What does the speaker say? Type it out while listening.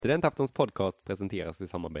Studentaftons podcast presenteras i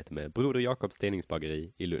samarbete med Broder Jakobs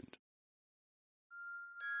steningsbageri i Lund.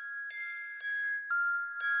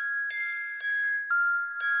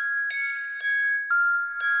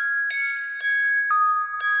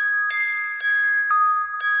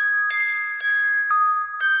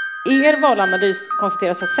 I er valanalys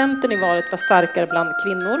konstateras att Centern i valet var starkare bland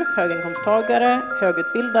kvinnor, höginkomsttagare,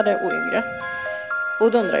 högutbildade och yngre.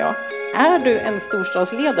 Och då undrar jag, är du en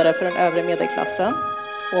storstadsledare för den övre medelklassen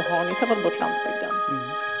och har ni tappat bort landsbygden?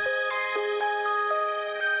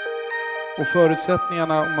 Och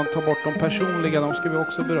förutsättningarna, om man tar bort de personliga, de ska vi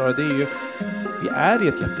också beröra, det är ju, vi är i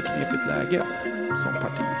ett jätteknepigt läge som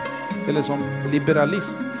parti. Eller som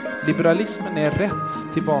liberalism. Liberalismen är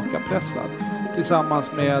rätt tillbakapressad.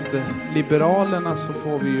 Tillsammans med liberalerna så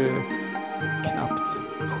får vi ju knappt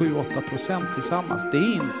 7-8% tillsammans. Det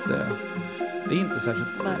är inte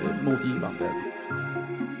särskilt motgivande.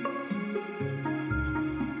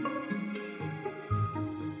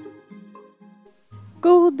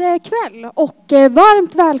 God kväll och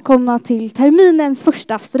varmt välkomna till terminens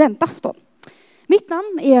första studentafton. Mitt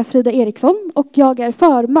namn är Frida Eriksson och jag är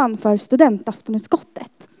förman för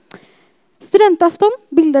Studentaftonutskottet. Studentafton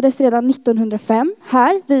bildades redan 1905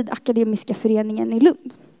 här vid Akademiska föreningen i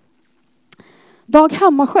Lund. Dag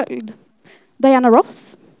Hammarskjöld, Diana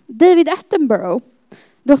Ross, David Attenborough,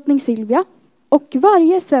 drottning Silvia och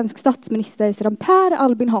varje svensk statsminister sedan Per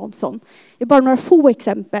Albin Hansson är bara några få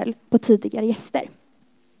exempel på tidigare gäster.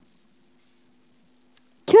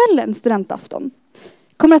 Kvällens studentafton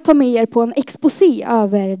kommer att ta med er på en exposé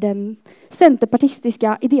över den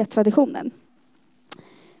centerpartistiska idétraditionen.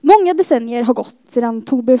 Många decennier har gått sedan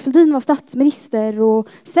Thorbjörn Fälldin var statsminister och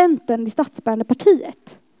Centern det statsbärande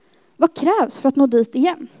partiet. Vad krävs för att nå dit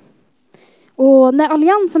igen? Och när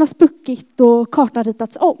alliansen har spruckit och kartan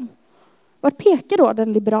ritats om, vart pekar då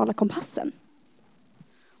den liberala kompassen?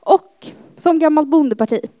 Och som gammalt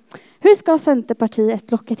bondeparti, hur ska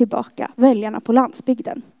Centerpartiet locka tillbaka väljarna på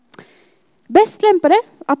landsbygden? Bäst lämpade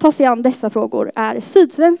att ta sig an dessa frågor är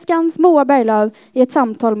Sydsvenskans Moa Berglöf i ett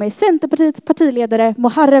samtal med centerpartiets partiledare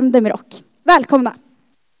Muharrem Demirok. Välkomna!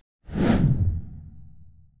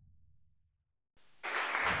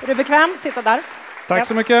 Är du bekväm? Sitta där. Tack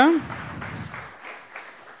så mycket.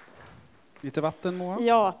 Lite vatten, Moa?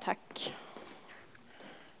 Ja, tack.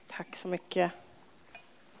 Tack så mycket.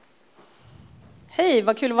 Hej,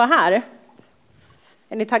 vad kul att vara här.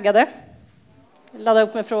 Är ni taggade? Ladda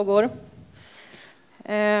upp med frågor.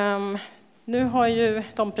 Nu har ju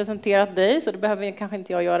de presenterat dig, så det behöver kanske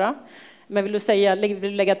inte jag göra. Men vill du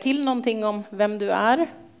lägga till någonting om vem du är?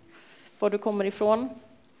 Var du kommer ifrån?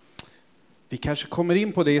 Vi kanske kommer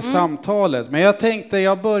in på det i samtalet. Men jag tänkte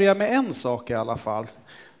jag börjar med en sak i alla fall.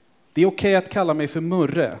 Det är okej att kalla mig för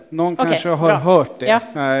Murre. Någon kanske har hört det.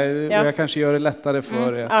 Ja. Jag kanske gör det lättare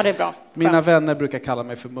för er. Ja, det är bra. Mina vänner brukar kalla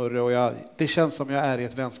mig för Murre och det känns som jag är i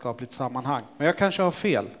ett vänskapligt sammanhang. Men jag kanske har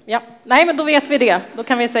fel. Ja. Nej, men då vet vi det. Då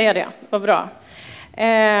kan vi säga det. Vad bra.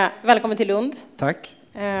 Välkommen till Lund. Tack.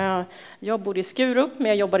 Jag bor i Skurup, men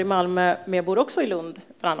jag jobbar i Malmö. Men jag bor också i Lund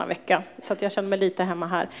varannan vecka. Så att jag känner mig lite hemma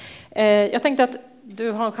här. Jag tänkte att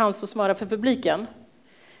du har en chans att svara för publiken.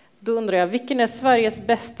 Då undrar jag, vilken är Sveriges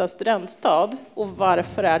bästa studentstad och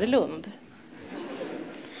varför är det Lund?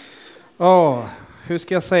 Hur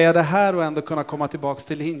ska jag säga det här och ändå kunna komma tillbaka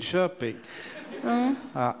till Linköping?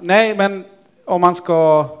 Ja, nej, men om man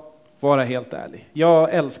ska vara helt ärlig.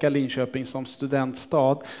 Jag älskar Linköping som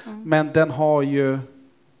studentstad, men den har ju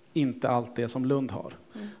inte allt det som Lund har.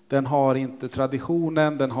 Den har inte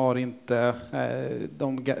traditionen, den har inte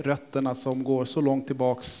de rötterna som går så långt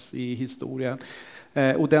tillbaks i historien.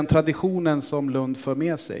 Och den traditionen som Lund för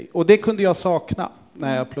med sig. Och det kunde jag sakna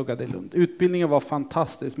när jag pluggade i Lund. Utbildningen var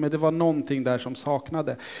fantastisk, men det var någonting där som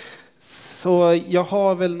saknade. Så jag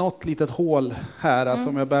har väl något litet hål här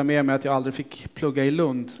som jag bär med mig att jag aldrig fick plugga i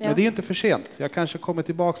Lund. Ja. Men det är inte för sent. Jag kanske kommer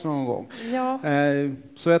tillbaka någon gång. Ja.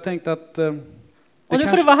 Så jag tänkte att... Och nu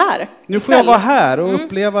får du vara här. Nu får jag vara här och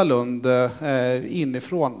uppleva Lund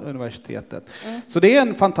inifrån universitetet. Så det är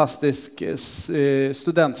en fantastisk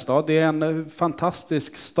studentstad. Det är en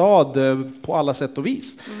fantastisk stad på alla sätt och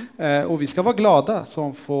vis. Och vi ska vara glada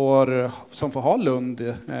som får ha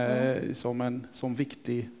Lund som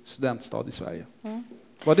viktig studentstad i Sverige.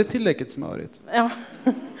 Var det tillräckligt smörigt? Ja.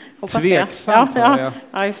 Tveksamt. Ja,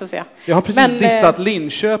 vi får se. Jag har precis dissat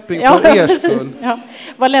Linköping för er skull. Ja.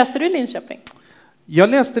 Vad läste du i Linköping? Jag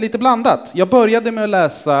läste lite blandat. Jag började med att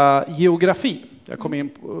läsa geografi. Jag kom in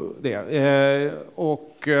på det.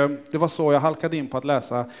 Och det var så jag halkade in på att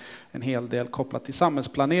läsa en hel del kopplat till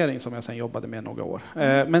samhällsplanering som jag sen jobbade med några år.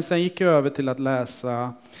 Men sen gick jag över till att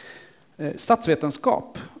läsa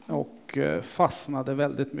statsvetenskap. Och fastnade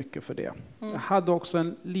väldigt mycket för det. Jag hade också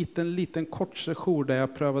en liten kort session där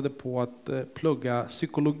jag prövade på att plugga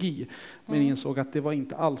psykologi, men insåg att det var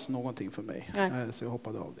inte alls någonting för mig. Så jag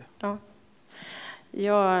hoppade av det.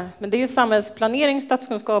 Ja, men det är ju samhällsplanering,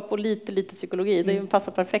 statskunskap och lite psykologi. Det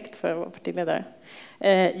passar perfekt för att vara partiledare.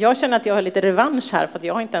 Jag känner att jag har lite revansch här för att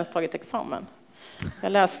jag har inte ens tagit examen.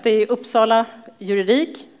 Jag läste i Uppsala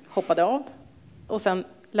juridik, hoppade av. Och sen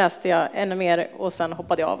läste jag ännu mer och sen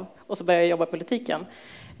hoppade jag av. Och så började jag jobba i politiken.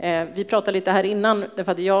 Vi pratade lite här innan,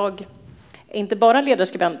 därför att jag är inte bara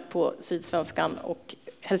ledarskribent på Sydsvenskan och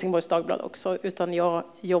Helsingborgs Dagblad också, utan jag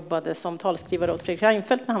jobbade som talskrivare åt Fredrik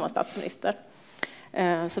Reinfeldt när han var statsminister.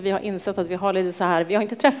 Så vi har insett att vi har lite så här, vi har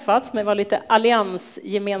inte träffats, men vi har lite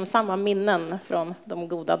alliansgemensamma minnen från de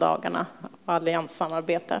goda dagarna av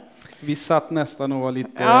allianssamarbete. Vi satt nästan och var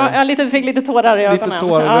lite... Ja, jag fick lite tårar i ögonen. Lite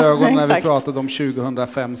tårar i ögonen när exakt. Vi pratade om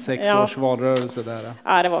 2005-6 års valrörelse där.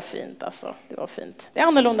 Ja, det var fint alltså. Det var fint. Det är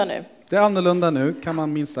annorlunda nu. Det är annorlunda nu, kan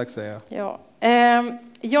man minst sagt säga. Ja.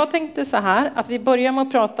 Jag tänkte så här, att vi börjar med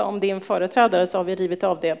att prata om din företrädare, så har vi rivit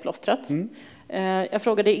av det plåstret. Jag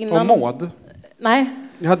frågade innan... Och Maud? Nej.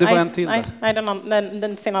 Ja, det var en till. Nej,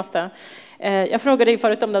 den senaste. Jag frågade dig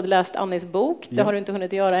förut om du hade läst Annis bok. Det har du inte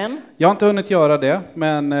hunnit göra än. Jag har inte hunnit göra det,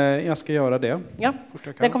 men jag ska göra det. Ja,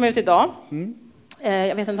 den kommer ut idag.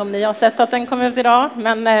 Jag vet inte om ni har sett att den kommer ut idag,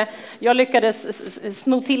 men jag lyckades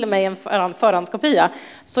sno till mig en förhandskopia.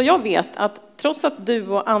 Så jag vet att trots att du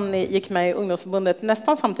och Annie gick med i ungdomsförbundet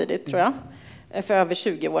nästan samtidigt, tror jag, för över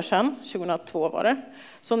 20 år sedan, 2002 var det,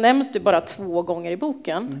 så nämns du bara 2 gånger i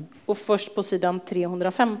boken och först på sidan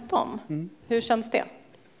 315. Hur känns det?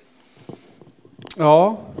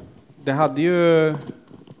 Ja, det hade ju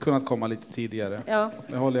kunnat komma lite tidigare. Ja.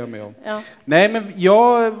 Det håller jag med om. Ja. Nej, men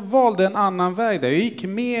jag valde en annan väg där. Jag gick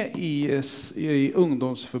med i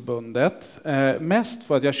ungdomsförbundet. Mest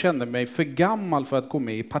för att jag kände mig för gammal för att gå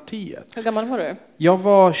med i partiet. Hur gammal var du? Jag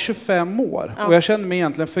var 25 år. Ja. Och jag kände mig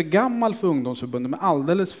egentligen för gammal för ungdomsförbundet, men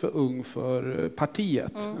alldeles för ung för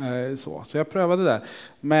partiet. Så jag prövade det.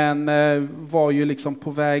 Men var ju liksom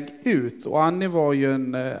på väg ut. Och Annie var ju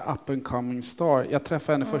en up and coming star. Jag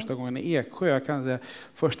träffade henne första gången i Eksjö. Jag kan säga,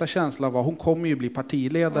 första känslan var hon kommer ju bli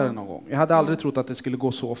partiledare någon gång. Jag hade aldrig trott att det skulle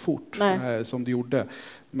gå så fort som det gjorde.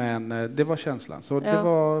 Men det var känslan. Så det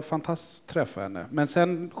var fantastiskt att träffa henne. Men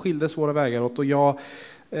sen skildes våra vägar åt och jag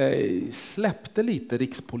släppte lite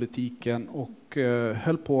rikspolitiken och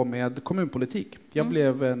höll på med kommunpolitik. Jag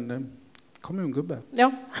blev en kommungubbe.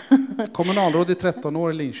 Ja. Kommunalråd i 13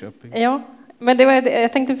 år i Linköping. Ja, men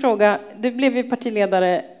jag tänkte fråga, du blev ju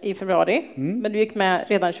partiledare i februari, men du gick med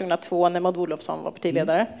redan 2002 när Maud Olofsson var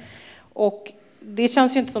partiledare. Och det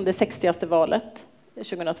känns ju inte som det 60:e valet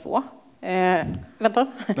 2002.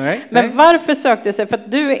 Vänta. Nej, men varför sökte sig, för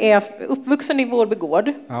att du är uppvuxen i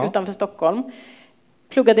Vårbygård utanför Stockholm,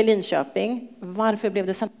 pluggade i Linköping. Varför blev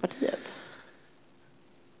det Centerpartiet?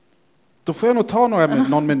 Då får jag nog ta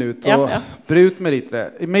någon minut och bre ut mig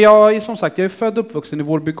lite. Men jag är som sagt, jag är född och uppvuxen i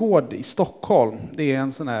Vårbygård i Stockholm. Det är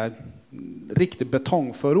en sån här riktig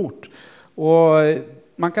betongförort. Och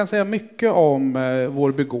man kan säga mycket om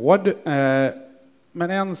Vårbygård.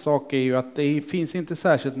 Men en sak är ju att det finns inte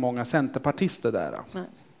särskilt många centerpartister där. Nej.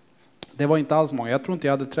 Det var inte alls många. Jag tror inte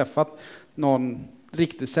jag hade träffat någon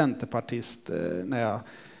riktig centerpartist när jag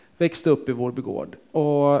växte upp i Vårbygård.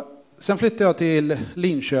 Och sen flyttade jag till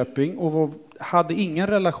Linköping och hade ingen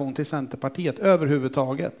relation till Centerpartiet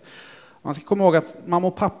överhuvudtaget. Man ska komma ihåg att mamma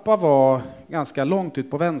och pappa var ganska långt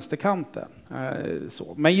ut på vänsterkanten.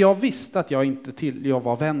 Men jag visste att jag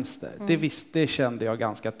var vänster. Det kände jag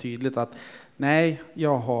ganska tydligt att nej,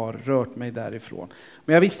 jag har rört mig därifrån.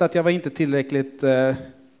 Men jag visste att jag var inte tillräckligt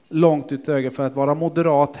långt ut höger för att vara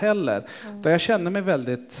moderat heller. Där jag kände mig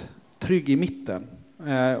väldigt trygg i mitten.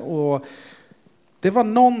 Och det var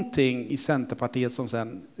någonting i Centerpartiet som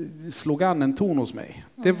sen slog an en ton hos mig.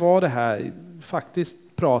 Det var det här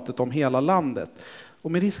faktiskt pratet om hela landet.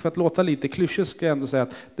 Och med risk för att låta lite klyschigt ska jag ändå säga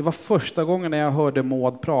att det var första gången när jag hörde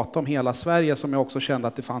Maud prata om hela Sverige som jag också kände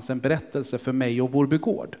att det fanns en berättelse för mig och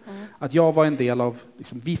Vårbygård. Att jag var en del av,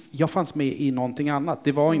 jag fanns med i någonting annat.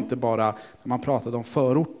 Det var inte bara när man pratade om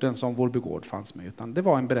förorten som Vårbygård fanns med, utan det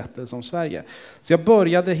var en berättelse om Sverige. Så jag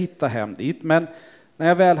började hitta hem dit, men när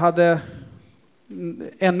jag väl hade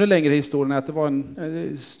ännu längre historien är att det var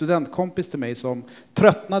en studentkompis till mig som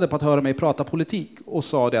tröttnade på att höra mig prata politik och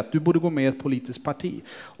sa det att du borde gå med i ett politiskt parti.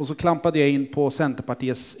 Och så klampade jag in på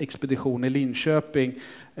Centerpartiets expedition i Linköping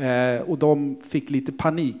och de fick lite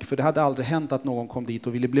panik för det hade aldrig hänt att någon kom dit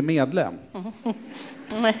och ville bli medlem.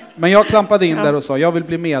 Men jag klampade in där och sa jag vill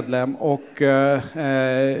bli medlem och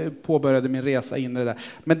påbörjade min resa in i det där.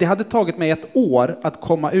 Men det hade tagit mig ett år att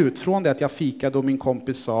komma ut från det att jag fikade och min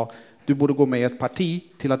kompis sa du borde gå med i ett parti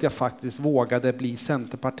till att jag faktiskt vågade bli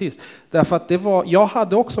centerpartist. Därför att jag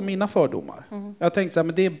hade också mina fördomar. Jag tänkte så här,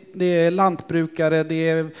 men det är lantbrukare, det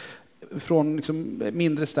är från liksom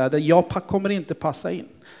mindre städer. Jag kommer inte passa in.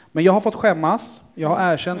 Men jag har fått skämmas. Jag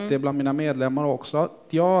har erkänt det bland mina medlemmar också.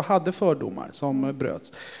 Jag hade fördomar som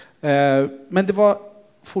bröts. Men det var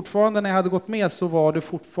fortfarande när jag hade gått med så var det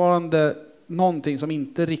fortfarande någonting som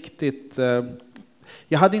inte riktigt...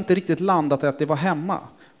 Jag hade inte riktigt landat att det var hemma.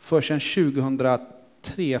 Förrän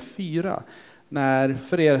 2003-2004, när,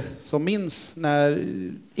 för er som minns, när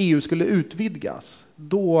EU skulle utvidgas,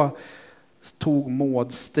 då tog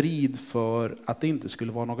Maud strid för att det inte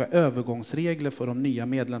skulle vara några övergångsregler för de nya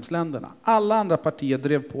medlemsländerna. Alla andra partier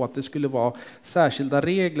drev på att det skulle vara särskilda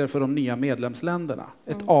regler för de nya medlemsländerna.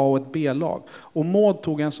 Ett A- och ett B-lag. Och Maud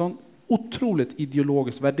tog en sån otroligt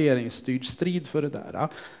ideologisk värderingsstyrd strid för det där.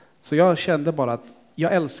 Så jag kände bara att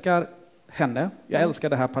jag älskar henne, jag älskar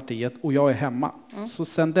det här partiet och jag är hemma. Så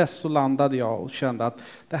sen dess så landade jag och kände att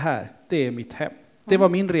det är mitt hem. Det var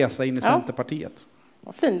min resa in i Centerpartiet.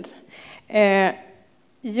 Vad fint.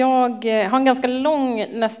 Jag har en ganska lång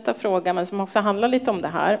nästa fråga men som också handlar lite om det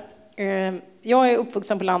här. Jag är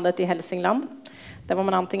uppvuxen på landet i Hälsingland. Där var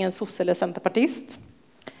man antingen sosse eller centerpartist.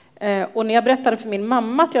 Och när jag berättade för min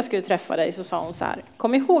mamma att jag skulle träffa dig så sa hon så här: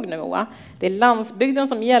 kom ihåg nu Moa, det är landsbygden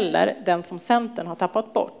som gäller, den som Centern har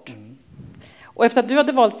tappat bort. Och efter att du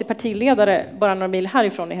hade valts till partiledare bara några mil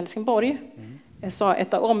härifrån i Helsingborg sa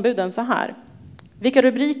ett av ombuden så här: vilka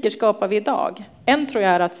rubriker skapar vi idag? En tror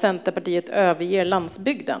jag är att Centerpartiet överger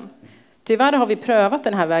landsbygden. Tyvärr har vi prövat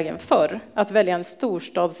den här vägen förr, att välja en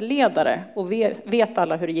storstadsledare och vet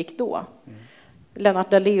alla hur det gick då.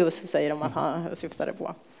 Lennart Daléus säger de att han syftade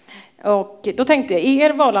på. Och då tänkte jag, i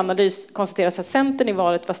er valanalys konstateras att Centern i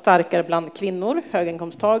valet var starkare bland kvinnor,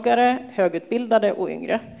 höginkomsttagare, högutbildade och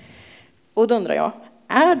yngre. Och då undrar jag,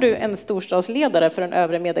 är du en storstadsledare för den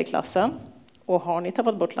övre medelklassen och har ni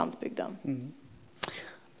tappat bort landsbygden?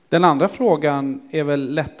 Den andra frågan är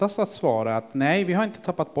väl lättast att svara att nej, vi har inte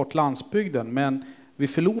tappat bort landsbygden, men vi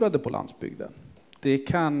förlorade på landsbygden. Det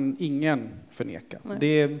kan ingen förneka.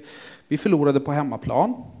 Vi förlorade på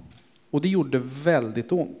hemmaplan och det gjorde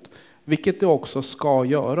väldigt ont. Vilket det också ska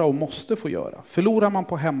göra och måste få göra. Förlorar man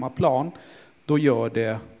på hemmaplan, då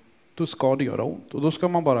ska det göra ont. Och då ska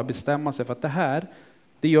man bara bestämma sig för att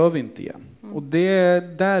det gör vi inte igen. Och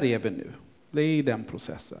där är vi nu. Det är i den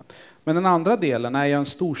processen. Men den andra delen är jag en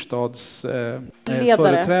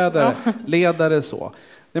storstadsföreträdare, ledare så.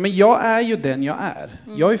 Nej, men jag är ju den jag är.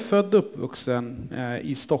 Jag är född och uppvuxen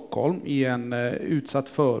i Stockholm i en utsatt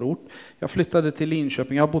förort. Jag flyttade till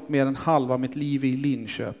Linköping. Jag har bott mer än halva mitt liv i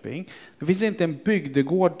Linköping. Det finns inte en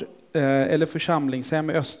bygdegård eller församlingshem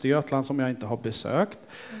i Östergötland som jag inte har besökt.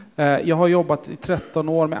 Jag har jobbat i 13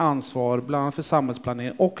 år med ansvar bland annat för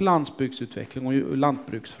samhällsplanering och landsbygdsutveckling och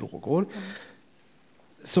lantbruksfrågor.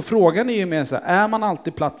 Så frågan är ju mer så här, är man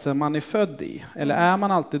alltid platsen man är född i? Eller är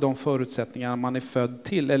man alltid de förutsättningar man är född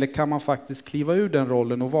till? Eller kan man faktiskt kliva ur den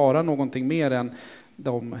rollen och vara någonting mer än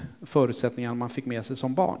de förutsättningar man fick med sig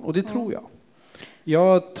som barn? Och det tror jag.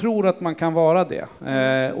 Jag tror att man kan vara det.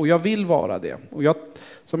 Och jag vill vara det. Och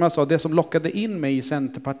som jag sa, det som lockade in mig i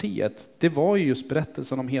Centerpartiet, det var ju just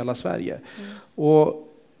berättelsen om hela Sverige. Och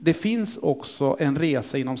det finns också en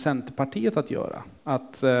resa inom Centerpartiet att göra.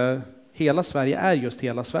 Att hela Sverige är just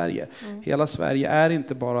hela Sverige. Hela Sverige är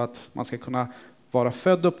inte bara att man ska kunna vara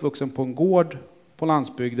född och uppvuxen på en gård på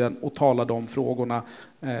landsbygden och tala de frågorna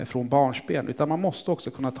från barnsben. Utan man måste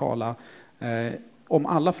också kunna tala om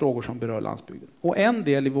alla frågor som berör landsbygden. Och en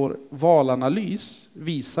del i vår valanalys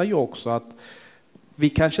visar ju också att vi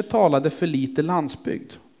kanske talade för lite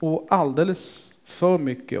landsbygd och alldeles för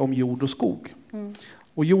mycket om jord och skog.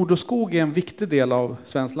 Och jord och skog är en viktig del av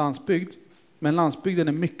svensk landsbygd. Men landsbygden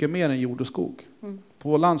är mycket mer än jord och skog.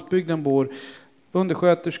 På landsbygden bor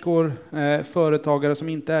undersköterskor, företagare som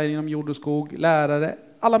inte är inom jord och skog, lärare,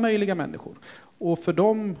 alla möjliga människor. Och för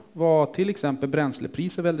dem var till exempel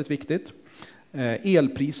bränslepriser väldigt viktigt.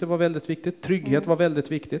 Elpriser var väldigt viktigt, trygghet var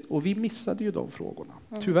väldigt viktigt. Och vi missade ju de frågorna,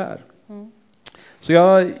 tyvärr. Så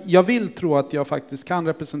jag vill tro att jag faktiskt kan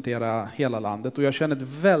representera hela landet. Och jag känner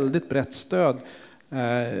ett väldigt brett stöd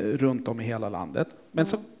runt om i hela landet. Men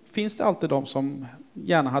så finns det alltid de som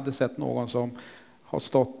gärna hade sett någon som har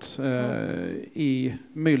stått i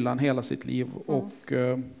myllan hela sitt liv och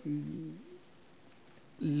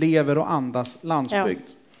lever och andas landsbygd.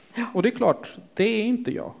 Ja. Och det är klart, det är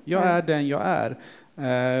inte jag. Jag är den jag är.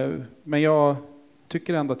 Men jag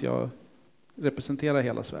tycker ändå att jag representerar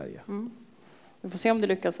hela Sverige. Vi får se om du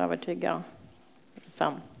lyckas övertyga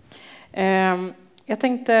Sam. Jag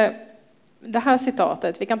tänkte, det här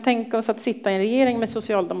citatet, vi kan tänka oss att sitta i en regering med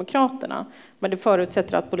Socialdemokraterna, men det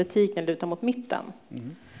förutsätter att politiken lutar mot mitten.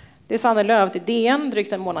 Det är Sanne Lööf till DN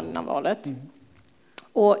drygt en månad innan valet.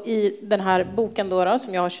 Och i den här boken då,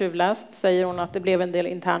 som jag har tjuvläst, säger hon att det blev en del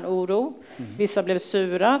intern oro. Vissa blev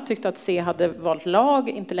sura, tyckte att C hade valt lag,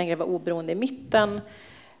 inte längre var oberoende i mitten.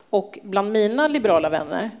 Och bland mina liberala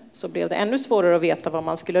vänner så blev det ännu svårare att veta vad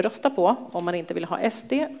man skulle rösta på om man inte ville ha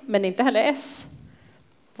SD, men inte heller S.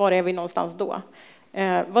 Var är vi någonstans då?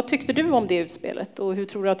 Vad tyckte du om det utspelet och hur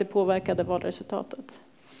tror du att det påverkade valresultatet?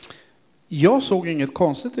 Jag såg inget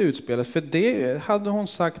konstigt i utspelet, för det hade hon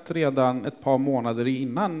sagt redan ett par månader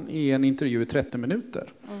innan i en intervju i 30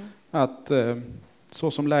 minuter. Att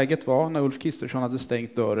så som läget var när Ulf Kristersson hade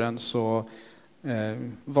stängt dörren så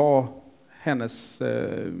var hennes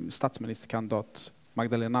statsministerkandidat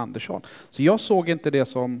Magdalena Andersson. Så jag såg inte det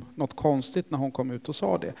som något konstigt när hon kom ut och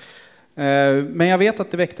sa det. Men jag vet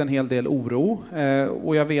att det väckte en hel del oro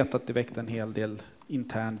och jag vet att det väckte en hel del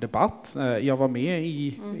intern debatt. Jag var med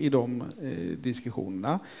i de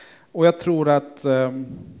diskussionerna. Och jag tror att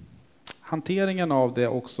hanteringen av det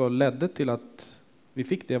också ledde till att vi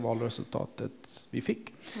fick det valresultatet vi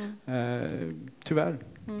fick. Tyvärr.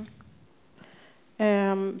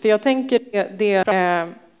 För jag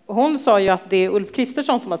tänker, hon sa ju att det är Ulf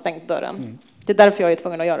Kristersson som har stängt dörren. Det är därför jag är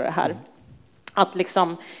tvungen att göra det här. Att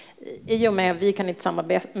liksom, i och med att vi kan inte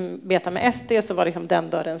samarbeta med SD så var liksom den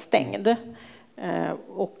dörren stängd.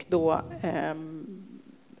 Och då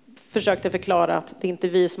försökte förklara att det är inte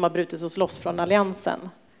vi som har brutit oss loss från alliansen.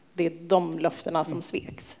 Det är de löftena som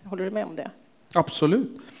sveks. Håller du med om det?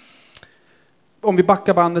 Absolut. Om vi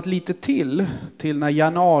backar bandet lite till när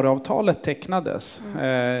januariavtalet tecknades,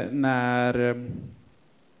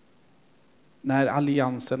 när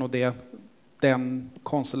alliansen och den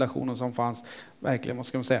konstellationen som fanns verkligen, vad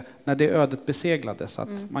ska man säga, när det ödet beseglades,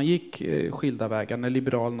 att man gick skilda vägar, när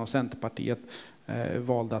Liberalerna och Centerpartiet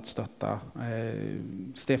valde att stötta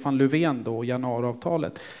Stefan Löfven då,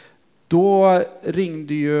 januariavtalet. Då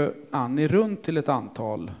ringde ju Annie runt till ett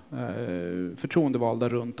antal förtroendevalda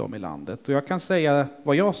runt om i landet. Och jag kan säga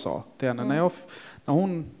vad jag sa till henne när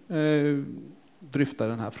hon dryftade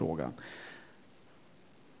den här frågan.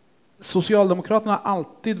 Socialdemokraterna har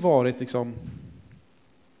alltid varit liksom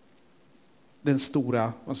den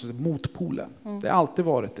stora motpolen. Det har alltid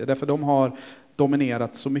varit det. Därför de har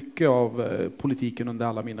dominerat så mycket av politiken under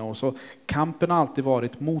alla mina år. Så kampen har alltid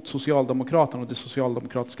varit mot Socialdemokraterna och det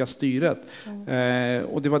socialdemokratiska styret.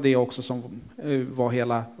 Och det var det också som var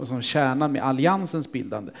hela som kärnan med alliansens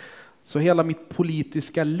bildande. Så hela mitt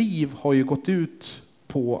politiska liv har ju gått ut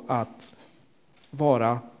på att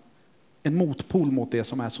vara en motpol mot det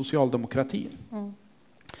som är socialdemokratin.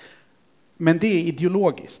 Men det är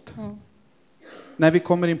ideologiskt. När vi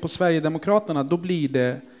kommer in på Sverigedemokraterna, då blir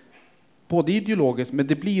det både ideologiskt, men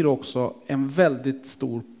det blir också en väldigt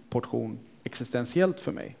stor portion existentiellt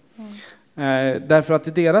för mig. Därför att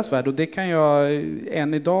i deras värld, och det kan jag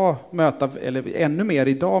än idag möta, eller ännu mer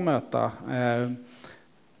idag möta,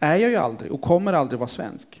 är jag ju aldrig och kommer aldrig vara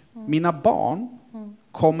svensk. Mina barn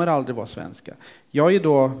kommer aldrig vara svenska. Jag är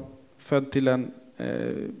då född till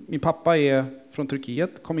min pappa är från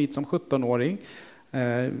Turkiet, kom hit som 17-åring,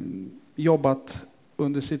 jobbat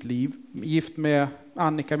under sitt liv, gift med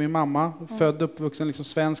Annika, min mamma, född och uppvuxen liksom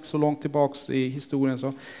svensk så långt tillbaks i historien.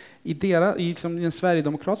 Så i den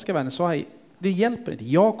sverigedemokratiska världen så det hjälper inte.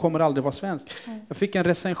 Jag kommer aldrig vara svensk. Jag fick en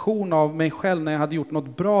recension av mig själv när jag hade gjort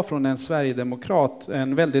något bra från en sverigedemokrat,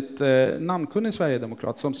 en väldigt namnkunnig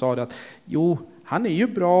sverigedemokrat som sa det att jo, han är ju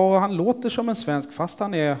bra och han låter som en svensk fast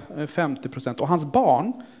han är 50%. Och hans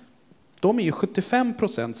barn, de är ju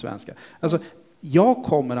 75% svenska. Alltså,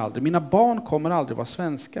 mina barn kommer aldrig vara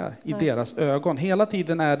svenskar i deras ögon. Hela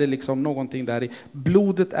tiden är det liksom någonting där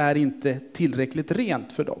blodet är inte tillräckligt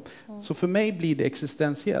rent för dem. Så för mig blir det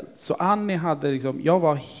existentiellt. Så Annie hade liksom, jag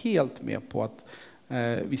var helt med på att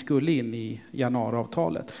vi skulle in i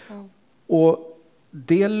januariavtalet. Och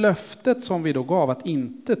det löftet som vi då gav att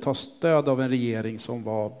inte ta stöd av en regering som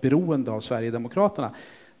var beroende av Sverigedemokraterna,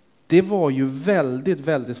 det var ju väldigt,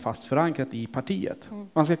 väldigt fast förankrat i partiet.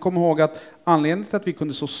 Man ska komma ihåg att anledningen till att vi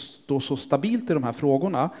kunde stå så stabilt i de här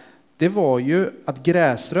frågorna, det var ju att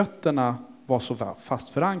gräsrötterna var så fast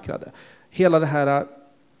förankrade. Hela det här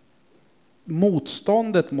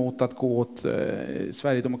motståndet mot att gå åt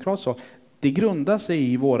Sverigedemokratiskt håll, det grundar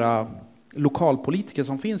sig i våra lokalpolitiker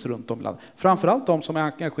som finns runt om i landet. Framförallt de som är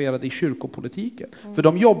engagerade i kyrkopolitiken. För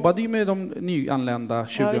de jobbade ju med de nyanlända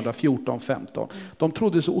 2014-15. De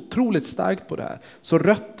trodde så otroligt starkt på det här. Så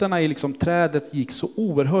rötterna i liksom trädet gick så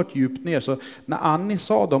oerhört djupt ner. Så när Annie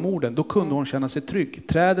sa de orden, då kunde hon känna sig trygg.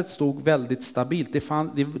 Trädet stod väldigt stabilt.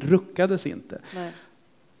 Det ruckades inte. Nej.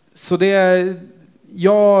 Så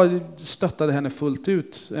jag stöttade henne fullt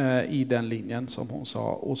ut i den linjen som hon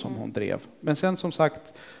sa och som hon drev. Men sen som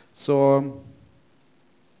sagt så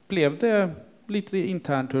blev det lite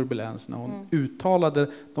intern turbulens när hon uttalade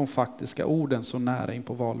de faktiska orden så nära in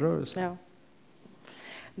på valrörelsen. Ja.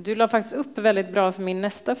 Du la faktiskt upp väldigt bra för min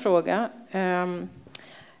nästa fråga.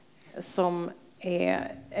 Som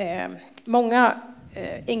är många,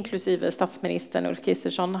 inklusive statsministern Ulf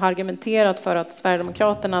Kristersson, har argumenterat för att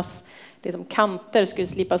Sverigedemokraternas kanter skulle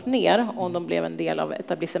slipas ner om de blev en del av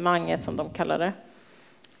etablissemanget, som de kallar det.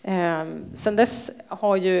 Sen dess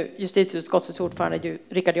har ju justitieutskottets ordförande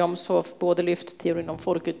Richard Jomshof både lyft teorin om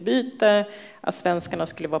folkutbyte, att svenskarna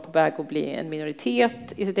skulle vara på väg att bli en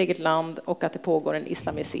minoritet i sitt eget land och att det pågår en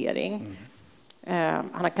islamisering.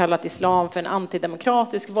 Han har kallat islam för en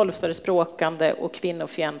antidemokratisk, våldsförespråkande och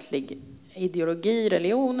kvinnofientlig ideologi,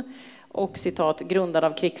 religion och citat grundad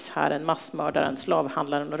av krigsherren, massmördaren,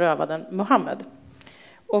 slavhandlaren och rövaren Muhammed.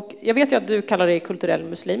 Och jag vet ju att du kallar dig kulturell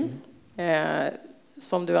muslim.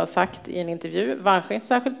 Som du har sagt i en intervju, varken inte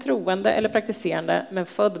särskilt troende eller praktiserande, men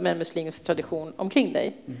född med en muslimsk tradition omkring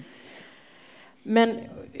dig. Men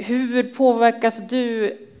hur påverkas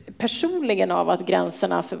du personligen av att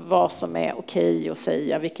gränserna för vad som är okej att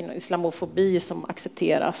säga, vilken islamofobi som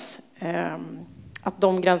accepteras, att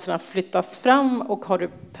de gränserna flyttas fram, och har du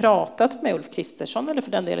pratat med Ulf Kristersson eller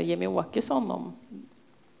för den delen Jimmy Åkesson om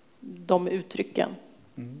de uttrycken?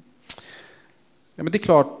 Ja, men det är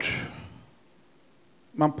klart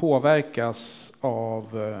man påverkas av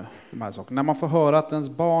de här sakerna. När man får höra att ens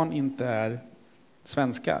barn inte är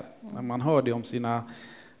svenskar, när man hör det om sina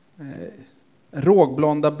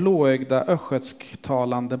rågblonda, blåögda,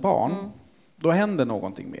 östgötsktalande barn, då händer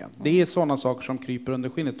någonting med en. Det är sådana saker som kryper under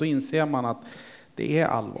skinnet. Då inser man att det är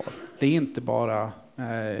allvar. Det är inte bara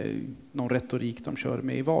någon retorik de kör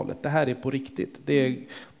med i valet. Det här är på riktigt.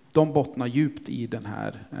 De bottnar djupt i den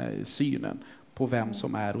här synen på vem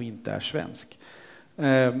som är och inte är svensk.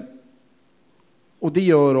 Och det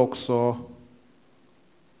gör också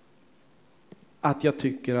att jag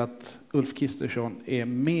tycker att Ulf Kristersson är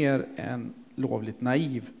mer än lovligt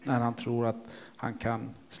naiv när han tror att han kan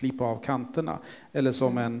slipa av kanterna. Eller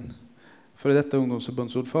som en före detta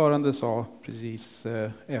ungdomsförbundsordförande sa precis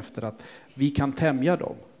efter, att vi kan tämja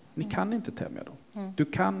dem. Ni kan inte tämja dem. Du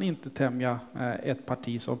kan inte tämja ett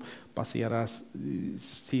parti som baserar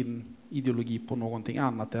sin ideologi på någonting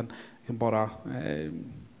annat än bara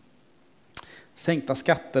sänkta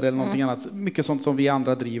skatter eller någonting annat. Mycket sånt som vi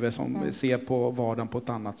andra driver, som ser på vardagen på ett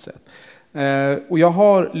annat sätt. Och jag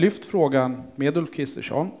har lyft frågan med Ulf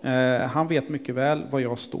Kristersson. Han vet mycket väl var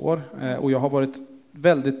jag står. Och jag har varit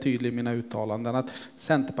väldigt tydlig i mina uttalanden att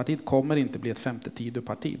Centerpartiet kommer inte bli ett femte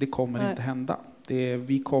Tidöparti. Det kommer inte hända.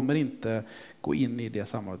 Vi kommer inte gå in i det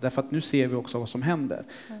samarbetet. Därför att nu ser vi också vad som händer.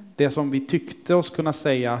 Det som vi tyckte oss kunna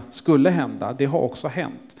säga skulle hända, det har också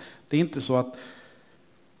hänt. Det är inte så att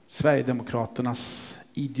Sverigedemokraternas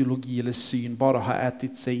ideologi eller syn bara har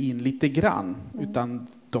ätit sig in lite grann. Utan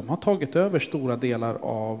de har tagit över stora delar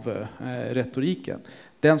av retoriken.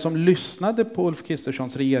 Den som lyssnade på Ulf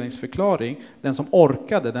Kristerssons regeringsförklaring, den som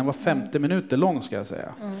orkade, den var 50 minuter lång ska jag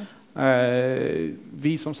säga.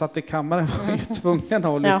 Vi som satt i kammaren var ju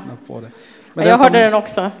tvungna att lyssna på det. Men jag hörde den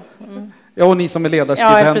också. Ja, och ni som är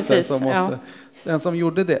ledarskribenter som måste. Den som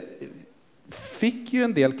gjorde det fick ju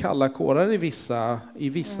en del kalla kårar i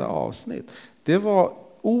vissa avsnitt. Det var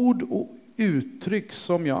ord och uttryck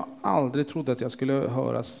som jag aldrig trodde att jag skulle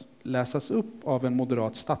höras läsas upp av en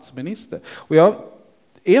moderat statsminister. Och jag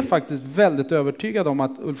är faktiskt väldigt övertygad om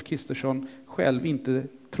att Ulf Kristersson själv inte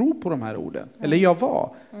tror på de här orden. Eller jag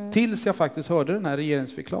var. Tills jag faktiskt hörde den här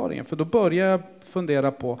regeringsförklaringen. För då började jag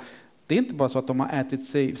fundera på, det är inte bara så att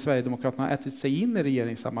Sverigedemokraterna har ätit sig in i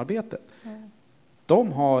regeringssamarbetet.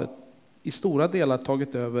 De har i stora delar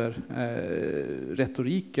tagit över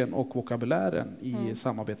retoriken och vokabulären i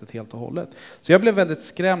samarbetet helt och hållet. Så jag blev väldigt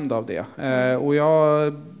skrämd av det. Och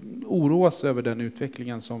jag oroas över den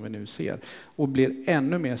utvecklingen som vi nu ser. Och blir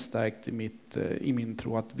ännu mer stärkt i min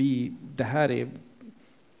tro att det här är...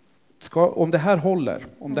 om det här håller,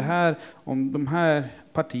 om de här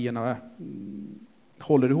partierna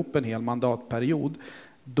håller ihop en hel mandatperiod,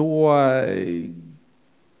 då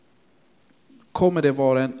kommer det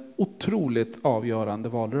vara en otroligt avgörande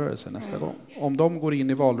valrörelse nästa gång. Om de går in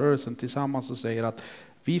i valrörelsen tillsammans och säger att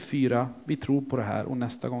vi 4, vi tror på det här och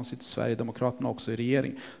nästa gång sitter Sverigedemokraterna också i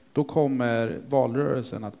regering. Då kommer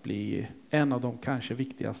valrörelsen att bli en av de kanske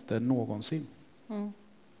viktigaste någonsin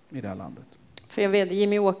i det här landet. För jag vet,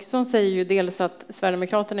 Jimmy Åkesson säger ju dels att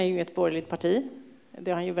Sverigedemokraterna är ju ett borgerligt parti.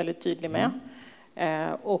 Det är han ju väldigt tydlig med.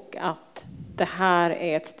 Och att det här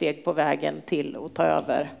är ett steg på vägen till att ta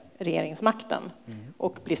över regeringsmakten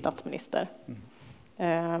och bli statsminister.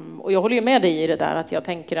 Och jag håller ju med dig i det där, att jag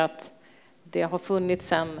tänker att det har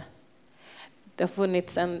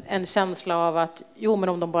funnits en känsla av att men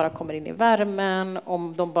om de bara kommer in i värmen,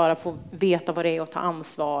 om de bara får veta vad det är att ta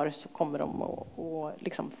ansvar, så kommer de att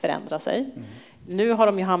liksom förändra sig. Nu har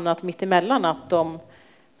de ju hamnat mitt emellan, att de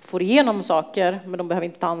får igenom saker, men de behöver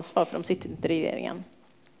inte ta ansvar för de sitter inte i regeringen.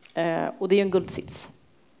 Och det är ju en guldsits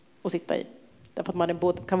att sitta i. Därför att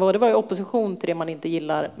man kan både vara i opposition till det man inte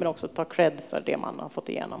gillar, men också ta cred för det man har fått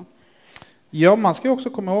igenom. Ja, man ska också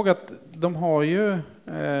komma ihåg att de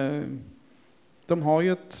har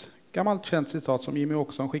ju ett gammalt känt citat som Jimmy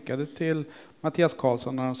Åkesson skickade till Mattias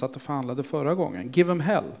Karlsson när de satt och förhandlade förra gången. Give them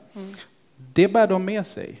hell. Det bär de med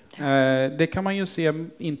sig. Det kan man ju se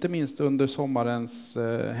inte minst under sommarens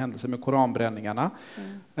händelse med koranbränningarna.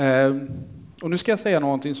 Och nu ska jag säga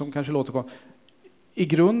någonting som kanske låter konstigt. I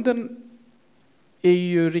grunden är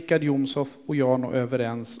ju Richard Jomshof och jag nog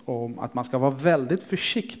överens om att man ska vara väldigt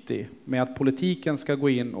försiktig med att politiken ska gå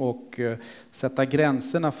in och sätta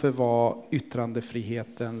gränserna för vad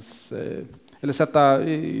yttrandefrihetens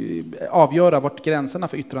eller avgöra vart gränserna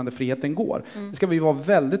för yttrandefriheten går. Det ska vi vara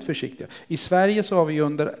väldigt försiktiga. I Sverige så har vi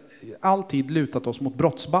under all tid lutat oss mot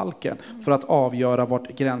brottsbalken för att avgöra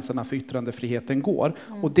vart gränserna för yttrandefriheten går.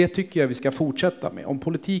 Och det tycker jag vi ska fortsätta med. Om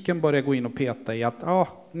politiken börjar gå in och peta i att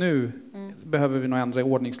nu behöver vi nog ändra i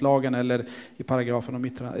ordningslagen eller i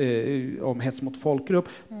paragrafen om hets mot folkgrupp,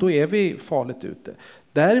 då är vi farligt ute.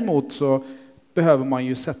 Däremot så behöver man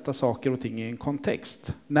ju sätta saker och ting i en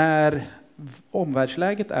kontext. När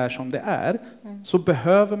omvärldsläget är som det är så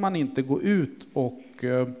behöver man inte gå ut och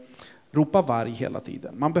ropa varg hela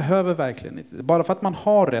tiden. Man behöver verkligen inte. Bara för att man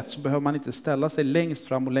har rätt så behöver man inte ställa sig längst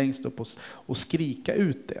fram och längst upp och skrika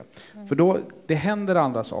ut det. För då det händer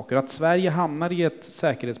andra saker. Att Sverige hamnar i ett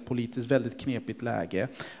säkerhetspolitiskt väldigt knepigt läge.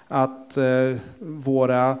 Att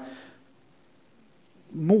våra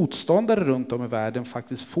motståndare runt om i världen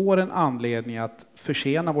faktiskt får en anledning att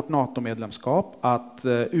försena vårt NATO-medlemskap, att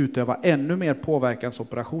utöva ännu mer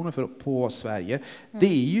påverkansoperationer på Sverige. Det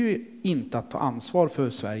är ju inte att ta ansvar för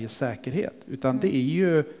Sveriges säkerhet, utan det är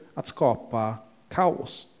ju att skapa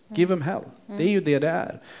kaos. Give them hell. Det är ju det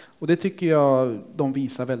är. Och det tycker jag de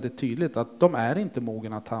visar väldigt tydligt, att de är inte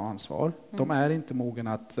mogna att ta ansvar. De är inte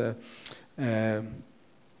mogna att,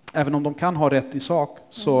 även om de kan ha rätt i sak,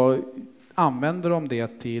 så använder de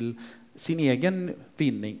det till sin egen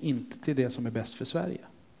vinning, inte till det som är bäst för Sverige.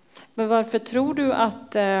 Men varför tror du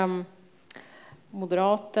att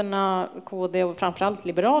Moderaterna, KD och framförallt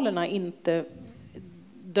Liberalerna inte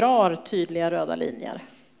drar tydliga röda linjer?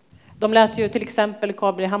 De lät ju till exempel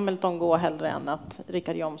Carl B. Hamilton gå hellre än att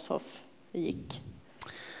Richard Jomshof gick.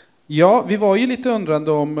 Ja, vi var ju lite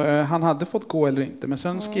undrande om han hade fått gå eller inte. Men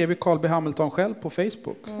sen skrev ju Carl B. Hamilton själv på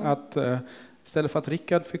Facebook att istället för att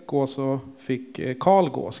Richard fick gå så fick Carl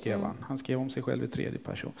gå, skrev han. Han skrev om sig själv i tredje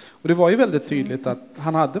person. Och det var ju väldigt tydligt att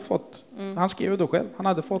han hade fått, han skrev då själv, han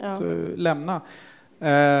hade fått lämna.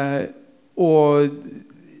 Och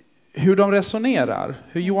hur de resonerar,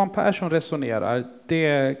 hur Johan Persson resonerar,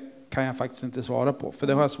 det kan jag faktiskt inte svara på. För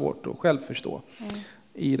det har jag svårt att själv förstå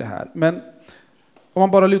i det här. Men om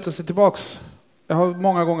man bara lutar sig tillbaks, jag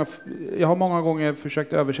har många gånger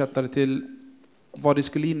försökt översätta det till vad det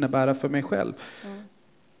skulle innebära för mig själv.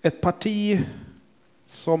 Ett parti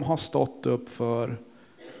som har stått upp för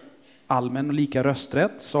allmän och lika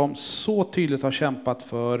rösträtt, som så tydligt har kämpat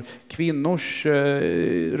för kvinnors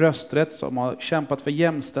rösträtt, som har kämpat för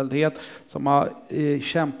jämställdhet, som har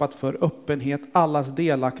kämpat för öppenhet, allas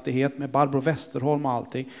delaktighet med Barbro Westerholm och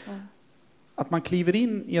allting. Att man kliver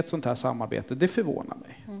in i ett sånt här samarbete, det förvånar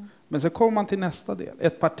mig. Men så kommer man till nästa del.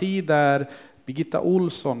 Ett parti där Birgitta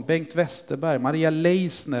Olsson, Bengt Westerberg, Maria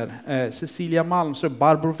Leisner, Cecilia Malmström,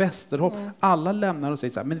 Barbro Westerholm, alla lämnar och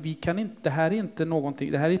säger så här, men vi kan inte, det här är inte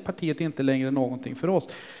någonting, det här är partiet inte längre någonting för oss.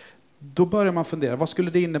 Då börjar man fundera, vad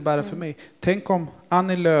skulle det innebära för mig? Tänk om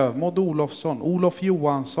Annie Lööf, Maud Olofsson, Olof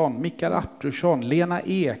Johansson, Mikael Artursson, Lena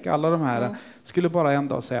Ek, alla de här skulle bara en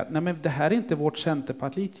dag säga, nej men det här är inte vårt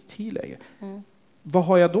centerparti längre. Vad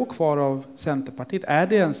har jag då kvar av Centerpartiet? Är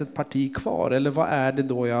det ens ett parti kvar? Eller vad är det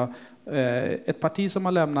då ett parti som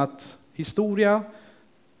har lämnat historia,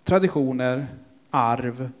 traditioner,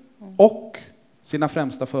 arv och sina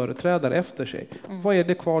främsta företrädare efter sig. Vad är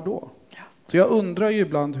det kvar då? Så jag undrar ju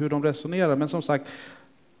ibland hur de resonerar, men som sagt,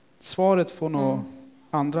 svaret får nog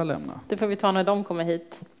andra lämna. Det får vi ta när de kommer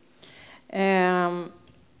hit.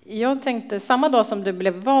 Jag tänkte, samma dag som du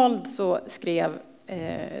blev vald så skrev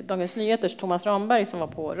Dagens Nyheters Thomas Ramberg, som var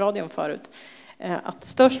på radion förut, att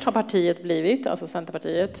störst har partiet blivit, alltså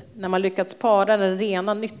Centerpartiet, när man lyckats para den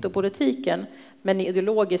rena nyttopolitiken med en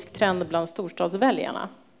ideologisk trend bland storstadsväljarna.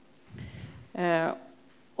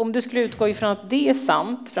 Om du skulle utgå ifrån att det är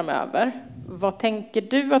sant framöver, vad tänker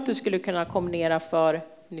du att du skulle kunna kombinera för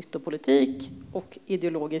nyttopolitik och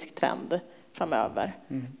ideologisk trend framöver?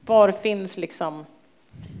 Var finns liksom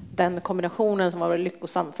den kombinationen som var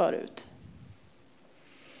lyckosam förut?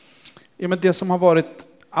 Ja, men det som har varit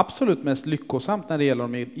absolut mest lyckosamt när det gäller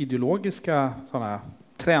de ideologiska sådana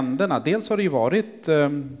trenderna, dels har det ju varit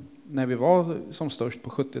när vi var som störst på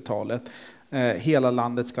 70-talet, hela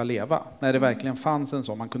landet ska leva, när det verkligen fanns en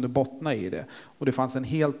sån, man kunde bottna i det, och det fanns en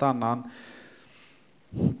helt annan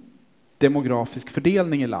demografisk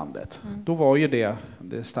fördelning i landet. Då var ju det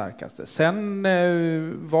starkaste. Sen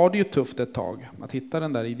var det ju tufft ett tag att hitta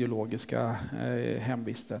den där ideologiska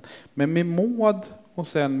hemvisten. Men med Maud och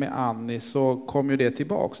sen med Annie så kom ju det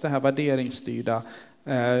tillbaks, det här värderingsstyrda,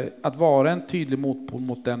 att vara en tydlig motpol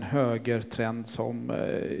mot den högertrend som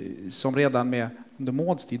redan med under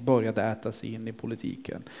Mauds tid började äta sig in i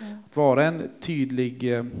politiken. Att vara en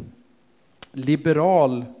tydlig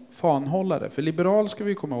liberal fanhållare. För liberal, ska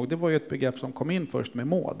vi komma ihåg, det var ju ett begrepp som kom in först med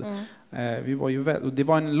Maud. Det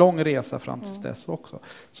var en lång resa fram till dess också.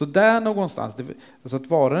 Så där någonstans, alltså att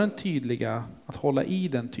vara den tydliga, att hålla i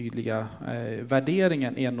den tydliga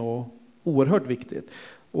värderingen är nog oerhört viktigt.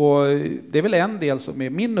 Och det är väl en del som är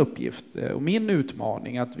min uppgift och min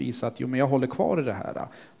utmaning, att visa att men jag håller kvar i det här.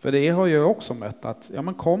 För det har jag också mött, att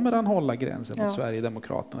men kommer han hålla gränsen mot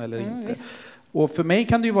Sverigedemokraterna eller inte? Visst. Och för mig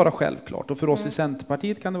kan det ju vara självklart, och för oss i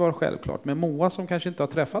Centerpartiet kan det vara självklart. Men Moa som kanske inte har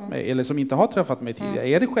träffat mig, eller som inte har träffat mig tidigare,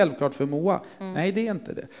 är det självklart för Moa? Nej, det är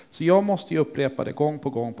inte det. Så jag måste ju upprepa det gång på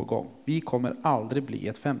gång på gång. Vi kommer aldrig bli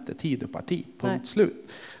ett femte Tidöparti, punkt slut.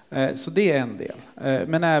 Så det är en del.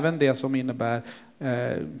 Men även det som innebär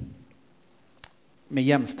med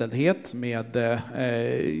jämställdhet, med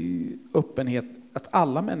öppenhet, att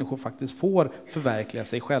alla människor faktiskt får förverkliga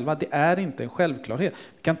sig själva. Det är inte en självklarhet.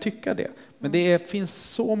 Vi kan tycka det. Men det finns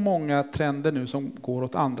så många trender nu som går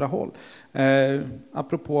åt andra håll.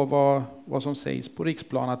 Apropå vad som sägs på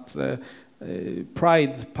riksplan, att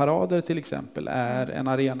Pride-parader till exempel är en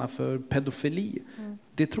arena för pedofili.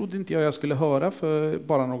 Det trodde inte jag skulle höra för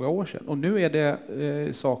bara några år sedan. Och nu är det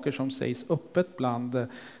saker som sägs öppet bland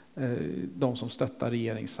de som stöttar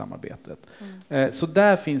regeringssamarbetet. Så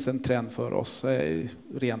där finns en trend för oss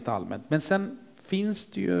rent allmänt. Men sen finns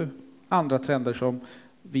det ju andra trender som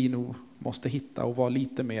vi nog måste hitta och vara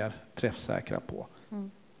lite mer träffsäkra på.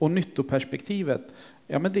 Och nyttoperspektivet,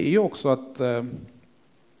 men det är ju också att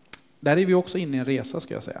där är vi också inne i en resa,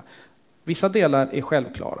 ska jag säga. Vissa delar är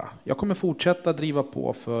självklara. Jag kommer fortsätta driva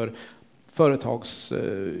på för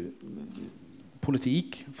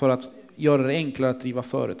företagspolitik, för att göra det enklare att driva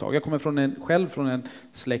företag. Jag kommer själv från en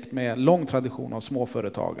släkt med lång tradition av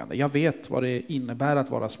småföretagande. Jag vet vad det innebär att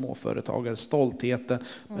vara småföretagare, stoltheten,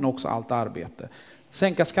 men också allt arbete.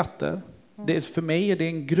 Sänka skatter. För mig är det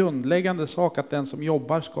en grundläggande sak att den som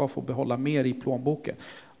jobbar ska få behålla mer i plånboken.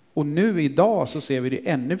 Och nu idag så ser vi det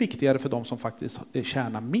ännu viktigare för de som faktiskt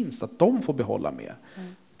tjänar minst, att de får behålla mer.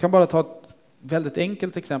 Jag kan bara ta ett väldigt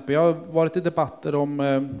enkelt exempel. Jag har varit i debatter om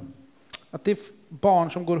att det är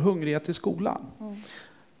barn som går hungriga till skolan.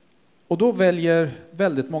 Och då väljer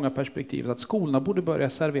väldigt många perspektiv att skolorna borde börja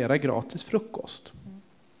servera gratis frukost.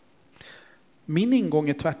 Min ingång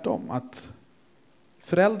är tvärtom, att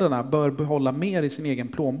föräldrarna bör behålla mer i sin egen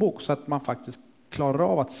plånbok så att man faktiskt klarar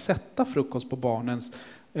av att sätta frukost på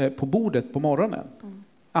bordet på morgonen.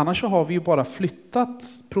 Annars så har vi ju bara flyttat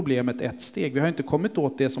problemet ett steg. Vi har inte kommit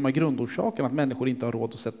åt det som är grundorsaken, att människor inte har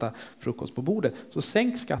råd att sätta frukost på bordet. Så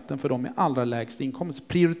sänk skatten för dem med allra lägst inkomst.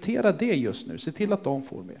 Prioritera det just nu. Se till att de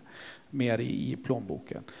får mer i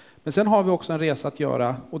plånboken. Men sen har vi också en resa att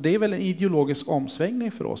göra, och det är väl en ideologisk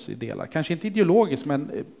omsvängning för oss i delar. Kanske inte ideologisk,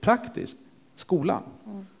 men praktisk. Skolan.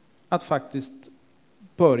 Att faktiskt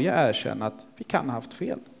börja erkänna att vi kan ha haft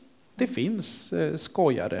fel. Det finns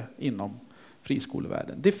skojare inom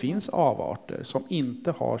friskolevärlden. Det finns avarter som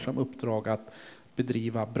inte har som uppdrag att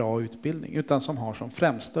bedriva bra utbildning, utan som har som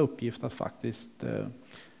främsta uppgift att faktiskt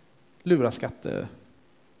lura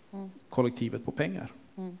skattekollektivet på pengar.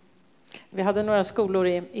 Vi hade några skolor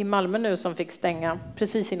i Malmö nu som fick stänga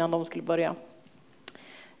precis innan de skulle börja.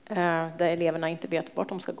 där eleverna inte vet vart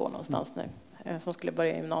de ska gå någonstans nu, som skulle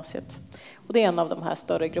börja i gymnasiet. Och det är en av de här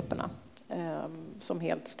större grupperna som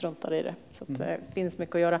helt struntar i det. Så att det finns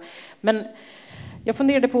mycket att göra. Men jag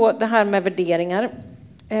funderade på det här med värderingar.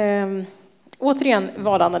 Återigen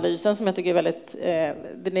valanalysen som jag tycker är väldigt,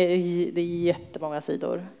 det är jättemånga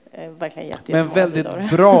sidor. Verkligen men väldigt sidor.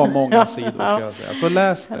 Bra många sidor ska jag säga. Så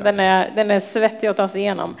läs det. Den är svettig att ta sig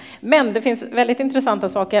igenom. Men det finns väldigt intressanta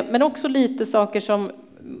saker, men också lite saker som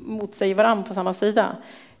motsäger varandra på samma sida.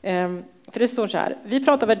 För det står så här: vi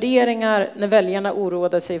pratar värderingar när väljarna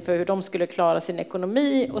oroade sig för hur de skulle klara sin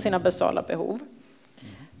ekonomi och sina basala behov.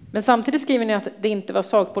 Men samtidigt skriver ni att det inte var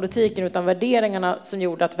sakpolitiken utan värderingarna som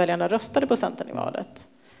gjorde att väljarna röstade på Centern i valet.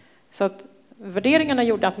 Så att värderingarna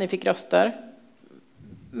gjorde att ni fick röster,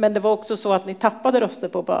 men det var också så att ni tappade röster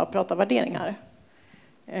på att bara prata värderingar.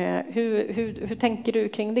 Hur tänker du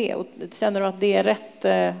kring det? Och känner du att det är rätt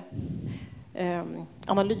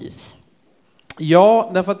analys?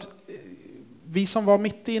 Ja, därför att vi som var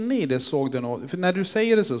mitt inne i det såg det nog. För när du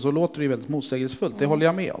säger det så låter det väldigt motsägelsefullt, det håller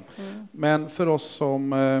jag med om. Men för oss som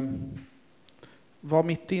var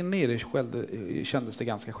mitt inne i det kändes det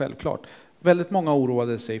ganska självklart. Väldigt många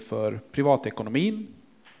oroade sig för privatekonomin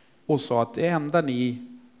och sa att det enda ni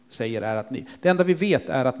säger är att det enda vi vet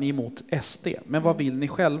är att ni är emot SD, men vad vill ni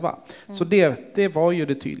själva? Så det var ju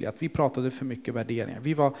det tydliga, att vi pratade för mycket värderingar.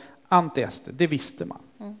 Vi var anti-SD, det visste man.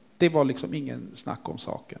 Det var liksom ingen snack om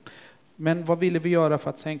saken. Men vad ville vi göra för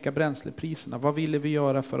att sänka bränslepriserna? Vad ville vi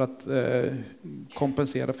göra för att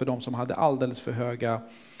kompensera för de som hade alldeles för höga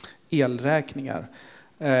elräkningar?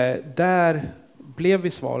 Där blev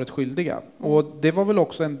vi svaret skyldiga. Och det var väl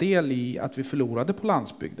också en del i att vi förlorade på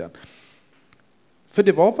landsbygden. För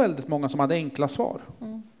det var väldigt många som hade enkla svar.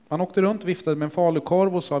 Man åkte runt och viftade med en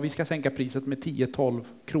falukorv och sa vi ska sänka priset med 10-12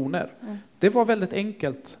 kronor. Det var väldigt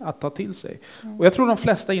enkelt att ta till sig. Och jag tror de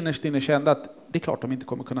flesta innerst inne kände att det är klart de inte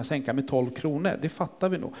kommer kunna sänka med 12 kronor. Det fattar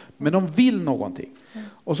vi nog. Men de vill någonting.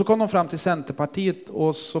 Och så kom de fram till Centerpartiet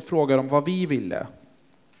och så frågade de vad vi ville.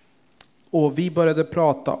 Och vi började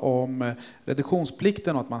prata om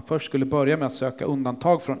reduktionsplikten och att man först skulle börja med att söka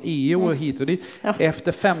undantag från EU och hit och dit.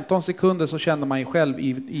 Efter 15 sekunder så kände man ju själv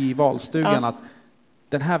i valstugan att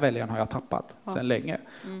den här väljaren har jag tappat sedan länge.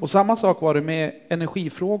 Och samma sak var det med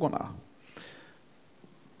energifrågorna.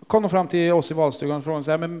 Kom de fram till oss i valstugan och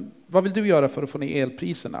frågade men vad vill du göra för att få ner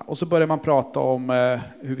elpriserna? Och så började man prata om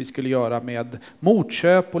hur vi skulle göra med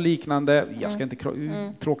motköp och liknande. Jag ska inte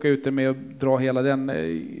tråka ut det med att dra hela den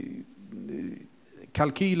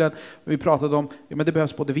kalkylen. Vi pratade om men det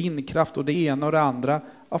behövs både vindkraft och det ena och det andra.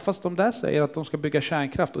 Ja, fast de där säger att de ska bygga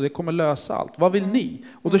kärnkraft och det kommer lösa allt. Vad vill ni?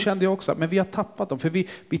 Och då kände jag också men vi har tappat dem. För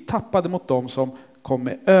vi tappade mot dem som kom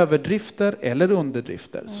med överdrifter eller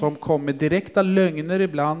underdrifter. Som kom med direkta lögner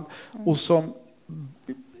ibland. Och som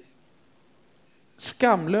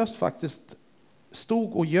skamlöst faktiskt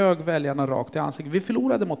stod och ljög väljarna rakt i ansiktet. Vi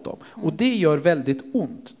förlorade mot dem. Och det gör väldigt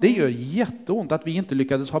ont. Det gör jätteont att vi inte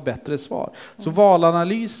lyckades ha bättre svar. Så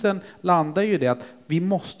valanalysen landar ju i det att vi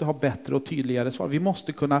måste ha bättre och tydligare svar. Vi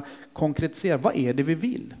måste kunna konkretisera. Vad är det vi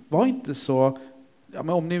vill? Var inte så, ja,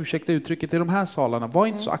 men om ni ursäktar uttrycket i de här salarna, var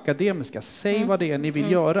inte så akademiska. Säg vad det är ni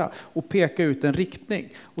vill göra och peka ut en riktning.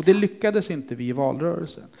 Och det lyckades inte vi i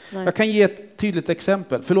valrörelsen. Nej. Jag kan ge ett tydligt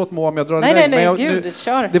exempel. Förlåt Moa om jag drar iväg. Nej, gud,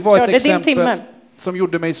 kör. Det var ett det exempel som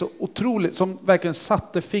gjorde mig så otroligt, som verkligen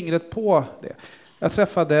satte fingret på det. Jag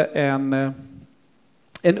träffade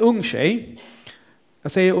en ung tjej.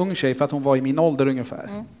 Jag säger ung tjej för att hon var i min ålder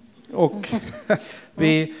ungefär. Och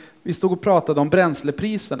vi stod och pratade om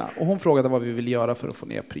bränslepriserna och hon frågade vad vi ville göra för att få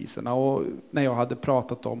ner priserna. Och när jag hade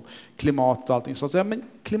pratat om klimat och allting så sa jag, men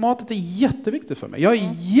klimatet är jätteviktigt för mig. Jag är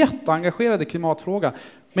jätteengagerad i klimatfrågan.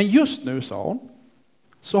 Men just nu, sa hon,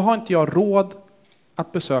 så har inte jag råd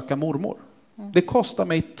att besöka mormor. Det kostar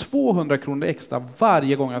mig 200 kronor extra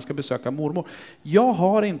varje gång jag ska besöka mormor. Jag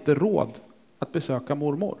har inte råd att besöka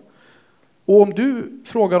mormor. Och om du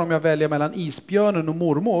frågar om jag väljer mellan isbjörnen och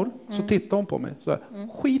mormor så tittar hon på mig. Så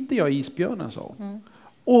skiter jag i isbjörnen, sa hon.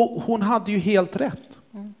 Och hon hade ju helt rätt.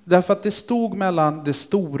 Därför att det stod mellan det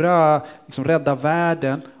stora, liksom, rädda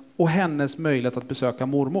världen och hennes möjlighet att besöka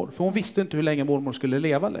mormor. För hon visste inte hur länge mormor skulle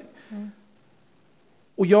leva längre.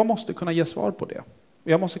 Och jag måste kunna ge svar på det.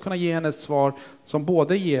 Jag måste kunna ge henne ett svar som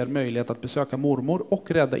både ger möjlighet att besöka mormor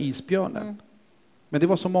och rädda isbjörnen. Men det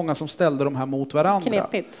var så många som ställde de här mot varandra.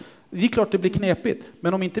 Knepigt. Det är klart det blir knepigt.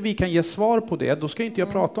 Men om inte vi kan ge svar på det, då ska inte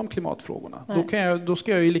jag prata om klimatfrågorna. Då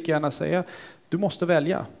ska jag ju lika gärna säga, du måste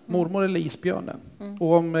välja, mormor eller isbjörnen.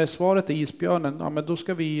 Och om svaret är isbjörnen, ja, men då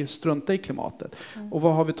ska vi strunta i klimatet. Och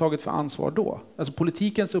vad har vi tagit för ansvar då? Alltså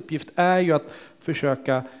politikens uppgift är ju att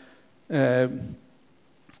försöka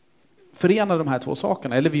förena de här två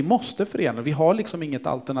sakerna. Eller vi måste förena, vi har liksom inget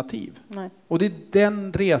alternativ. Nej. Och det är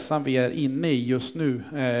den resan vi är inne i just nu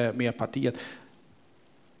med partiet.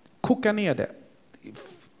 Koka ner det.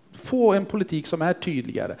 Få en politik som är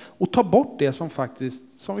tydligare. Och ta bort det som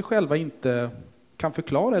vi själva inte kan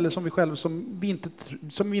förklara eller som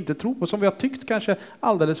vi inte tror på, som vi har tyckt kanske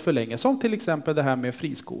alldeles för länge. Som till exempel det här med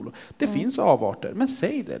friskolor. Det finns avarter, men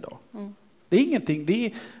säg det då. Det är ingenting, det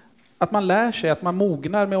är att man lär sig, att man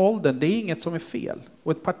mognar med åldern, det är inget som är fel.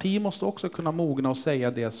 Och ett parti måste också kunna mogna och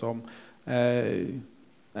säga det som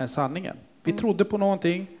är sanningen. Vi trodde på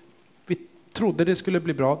någonting, vi trodde det skulle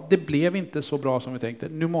bli bra, det blev inte så bra som vi tänkte,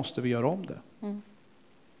 nu måste vi göra om det.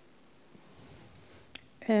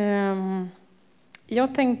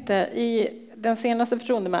 Jag tänkte i den senaste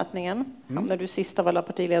förtroendemätningen, när du sist av alla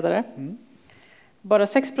partiledare, bara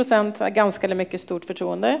 6% är ganska eller mycket stort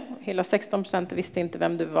förtroende. Hela 16% visste inte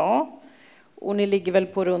vem du var. Och ni ligger väl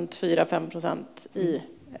på runt 4-5% i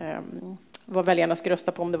vad väljarna ska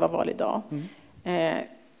rösta på om det var val idag.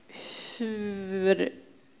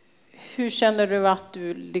 Hur känner du att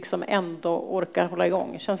du liksom ändå orkar hålla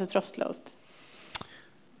igång? Känns det tröstlöst?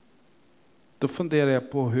 Då funderar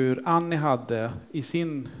jag på hur Annie hade i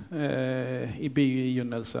sin i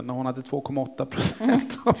begynnelsen när hon hade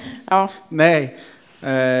 2,8%. Ja. Nej,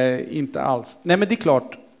 inte alls. Nej, men det är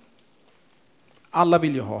klart. Alla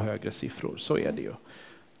vill ju ha högre siffror, så är det ju.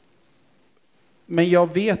 Men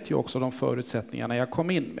jag vet ju också de förutsättningarna jag kom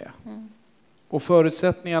in med. Och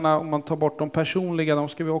förutsättningarna, om man tar bort de personliga, de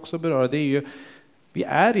ska vi också beröra, det är ju, vi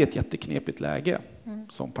är i ett jätteknepigt läge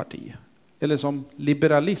som parti. Eller som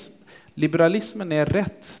liberalism. Liberalismen är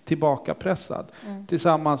rätt tillbakapressad.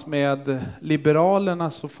 Tillsammans med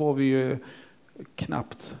liberalerna så får vi ju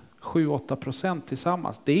knappt 7-8%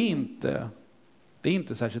 tillsammans. Det är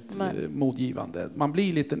inte särskilt modgivande. Man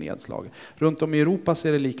blir lite nedslagen. Runt om i Europa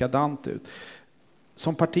ser det likadant ut.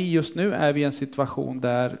 Som parti just nu är vi i en situation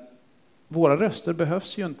där våra röster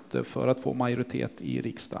behövs ju inte för att få majoritet i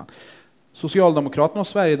riksdagen. Socialdemokraterna och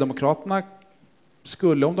Sverigedemokraterna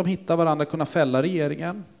skulle, om de hittar varandra, kunna fälla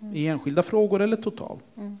regeringen i enskilda frågor eller totalt.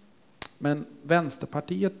 Men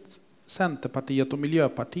Vänsterpartiet, Centerpartiet och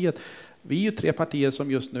Miljöpartiet, vi är ju 3 partier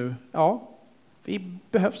som just nu, vi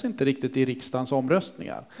behövs inte riktigt i riksdagens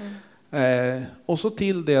omröstningar. Och så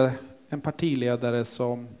till det en partiledare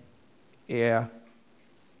som är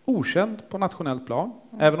okänd på nationell plan.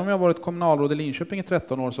 Även om jag har varit kommunalråd i Linköping i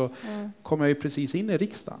 13 år så kom jag ju precis in i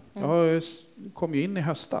riksdagen. Jag kom ju in i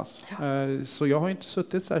höstas. Så jag har inte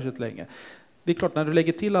suttit särskilt länge. Det är klart, när du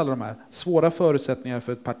lägger till alla de här svåra förutsättningarna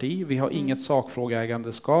för ett parti. Vi har inget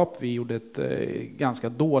sakfrågeägandeskap. Vi gjorde ett ganska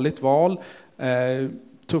dåligt val.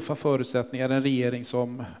 Tuffa förutsättningar. En regering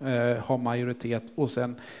som har majoritet och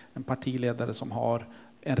sen en partiledare som har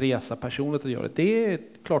en resa personligt att göra. Det är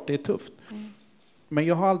klart det är tufft. Men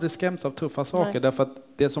jag har aldrig skrämts av tuffa saker. Nej. Därför att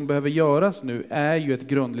det som behöver göras nu är ju ett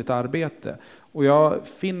grundligt arbete. Och jag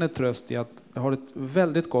finner tröst i att jag har ett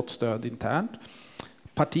väldigt gott stöd internt.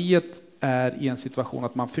 Partiet är i en situation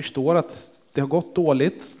att man förstår att det har gått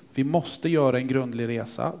dåligt. Vi måste göra en grundlig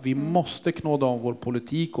resa. Vi måste knåda om vår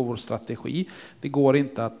politik och vår strategi. Det går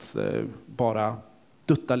inte att bara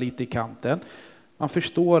dutta lite i kanten. Man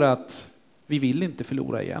förstår att vi vill inte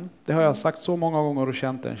förlora igen. Det har jag sagt så många gånger och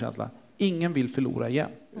känt den känslan. Ingen vill förlora igen.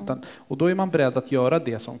 Och då är man beredd att göra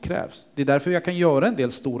det som krävs. Det är därför jag kan göra en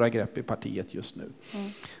del stora grepp i partiet just nu.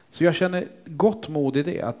 Så jag känner gott mod i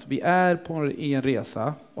det. Att vi är i en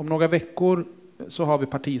resa. Om några veckor så har vi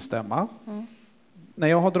partistämma. När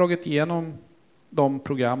jag har dragit igenom de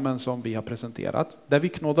programmen som vi har presenterat. Där vi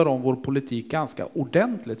knådar om vår politik ganska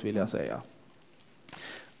ordentligt, vill jag säga.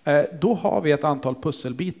 Då har vi ett antal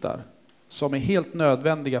pusselbitar som är helt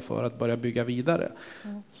nödvändiga för att börja bygga vidare.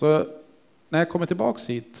 Så när jag kommer tillbaka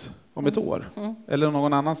hit om ett år, eller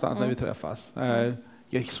någon annanstans när vi träffas,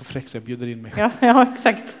 jag är så fräck så jag bjuder in mig. Ja,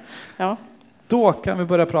 exakt. Ja. Då kan vi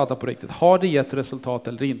börja prata på riktigt. Har det gett resultat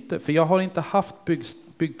eller inte? För jag har inte haft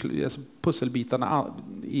pusselbitarna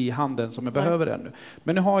i handen som jag behöver ännu.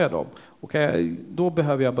 Men nu har jag dem. Och då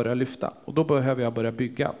behöver jag börja lyfta. Och då behöver jag börja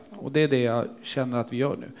bygga. Och det är det jag känner att vi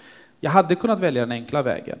gör nu. Jag hade kunnat välja den enkla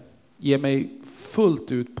vägen. Ge mig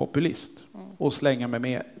fullt ut populist. Och slänga mig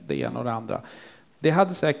med det ena och det andra. Det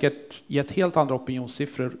hade säkert gett helt andra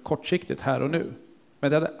opinionssiffror kortsiktigt här och nu.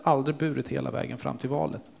 Men det hade aldrig burit hela vägen fram till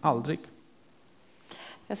valet. Aldrig.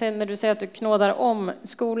 Jag säger, när du säger att du knådar om,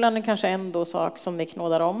 skolan är kanske ändå sak som ni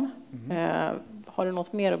knådar om. Har du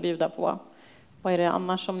något mer att bjuda på? Vad är det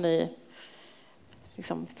annars som ni...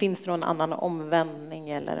 Liksom, finns det någon annan omvändning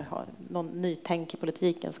eller har någon nytänk i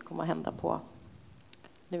politiken som kommer att hända på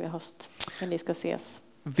nu i höst när ni ska ses?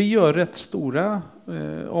 Vi gör rätt stora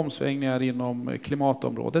omsvängningar inom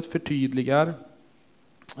klimatområdet, förtydligar,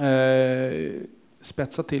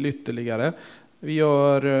 spetsar till ytterligare. Vi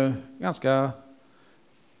gör ganska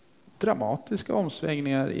dramatiska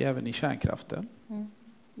omsvängningar även i kärnkraften.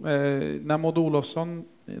 När Maud Olofsson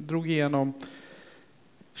drog igenom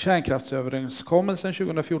kärnkraftsöverenskommelsen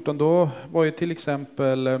 2014, då var ju till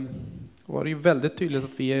exempel var det ju väldigt tydligt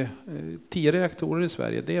att vi är 10 reaktorer i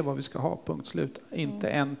Sverige. Det är vad vi ska ha, punkt slut. Inte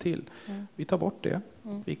en till. Vi tar bort det.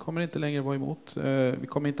 Vi kommer inte längre vara emot. Vi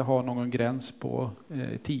kommer inte ha någon gräns på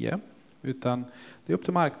 10. Utan det är upp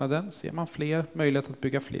till marknaden. Ser man fler möjlighet att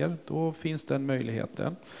bygga fler, då finns den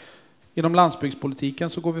möjligheten. Inom landsbygdspolitiken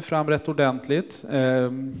så går vi fram rätt ordentligt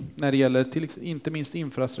när det gäller inte minst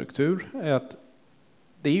infrastruktur.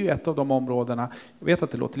 Det är ju ett av de områdena, jag vet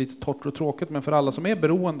att det låter lite torrt och tråkigt, men för alla som är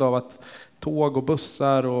beroende av att tåg och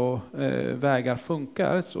bussar och vägar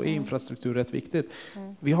funkar, så är infrastruktur rätt viktigt.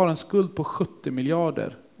 Vi har en skuld på 70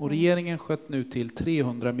 miljarder och regeringen sköt nu till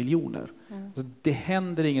 300 miljoner. Så det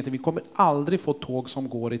händer ingenting. Vi kommer aldrig få tåg som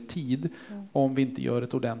går i tid om vi inte gör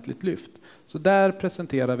ett ordentligt lyft. Så där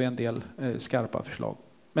presenterar vi en del skarpa förslag.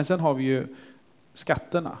 Men sen har vi ju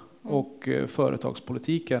skatterna och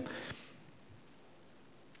företagspolitiken.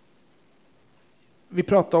 Vi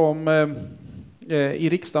pratar om i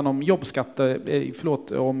riksdagen om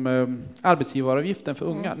om arbetsgivaravgiften för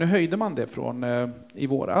unga. Nu höjde man det från i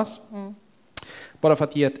våras. Bara för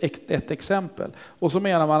att ge ett exempel. Och så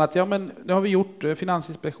menar man att nu har vi gjort,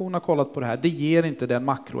 Finansinspektionen har kollat på det här. Det ger inte den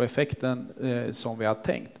makroeffekten som vi har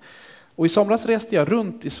tänkt. Och i somras reste jag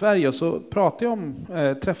runt i Sverige och så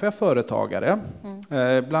träffade jag företagare.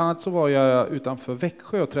 Bland annat så var jag utanför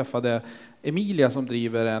Växjö och träffade Emilia som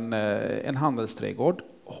driver en handelsträdgård.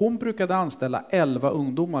 Hon brukade anställa 11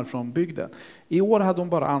 ungdomar från bygden. I år hade hon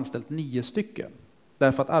bara anställt 9 stycken.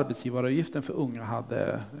 Därför att arbetsgivaravgiften för unga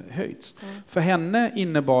hade höjts. För henne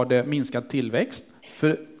innebar det minskad tillväxt.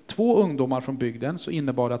 För 2 ungdomar från bygden så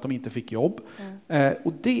innebar det att de inte fick jobb.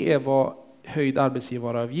 Och det är vad höjd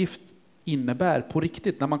arbetsgivaravgift innebär på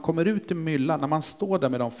riktigt. När man kommer ut i myllan, när man står där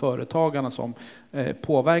med de företagarna som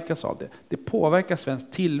påverkas av det. Det påverkar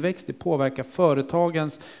svensk tillväxt, det påverkar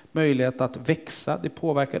företagens möjlighet att växa, det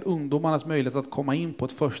påverkar ungdomarnas möjlighet att komma in på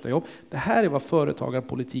ett första jobb. Det här är vad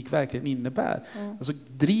företagarpolitik verkligen innebär. Alltså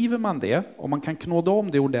driver man det, och man kan knåda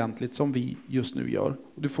om det ordentligt som vi just nu gör.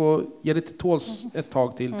 Du får ge det till tåls ett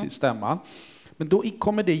tag till stämman. Men då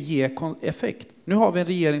kommer det ge effekt. Nu har vi en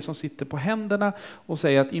regering som sitter på händerna och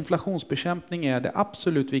säger att inflationsbekämpning är det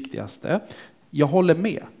absolut viktigaste. Jag håller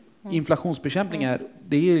med. Inflationsbekämpning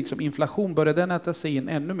det är liksom inflation, börjar den äta sig in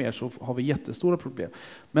ännu mer så har vi jättestora problem.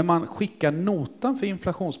 Men man skickar notan för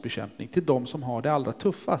inflationsbekämpning till de som har det allra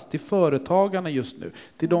tuffast, till företagarna just nu,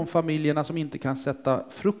 till de familjerna som inte kan sätta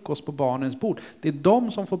frukost på barnens bord. Det är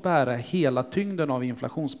de som får bära hela tyngden av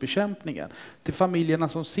inflationsbekämpningen. Till familjerna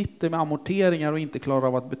som sitter med amorteringar och inte klarar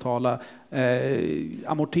av att betala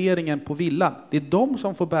amorteringen på villan. Det är de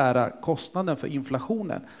som får bära kostnaden för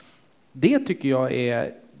inflationen. Det tycker jag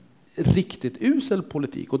är riktigt usel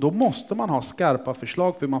politik, och då måste man ha skarpa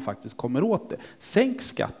förslag för hur man faktiskt kommer åt det. Sänk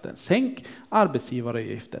skatten, sänk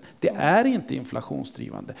arbetsgivaravgiften. Det är inte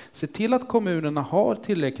inflationsdrivande. Se till att kommunerna har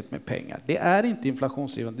tillräckligt med pengar. Det är inte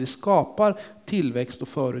inflationsdrivande. Det skapar tillväxt och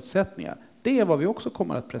förutsättningar. Det är vad vi också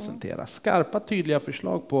kommer att presentera. Skarpa, tydliga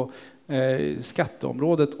förslag på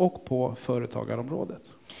skatteområdet och på företagarområdet.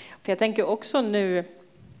 För jag tänker också nu,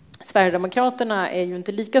 Sverigedemokraterna är ju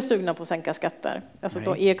inte lika sugna på att sänka skatter. Alltså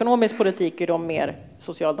då, i ekonomisk politik är de mer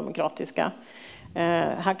socialdemokratiska.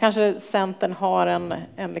 Här kanske Centern har en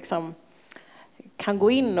liksom, kan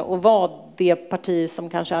gå in och vara det parti som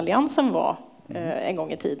kanske Alliansen var en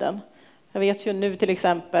gång i tiden. Jag vet ju nu till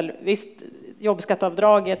exempel, visst,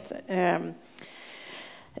 jobbskatteavdraget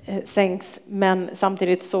sänks, men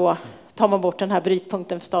samtidigt så tar man bort den här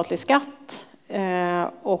brytpunkten för statlig skatt.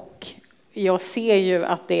 Och jag ser ju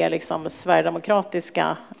att det är liksom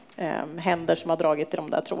sverigedemokratiska händer som har dragit i de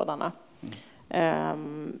där trådarna.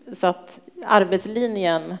 Så att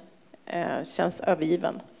arbetslinjen känns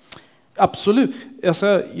övergiven. Absolut.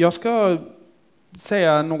 Jag ska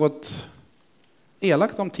säga något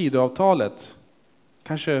elakt om Tidöavtalet.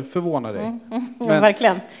 Kanske förvånar dig. Ja,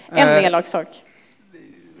 verkligen. En elak sak.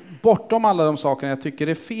 Bortom alla de sakerna jag tycker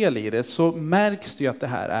är fel i det, så märks det ju att det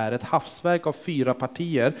här är ett hafsverk av 4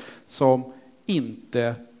 partier som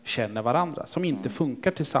inte känner varandra, som inte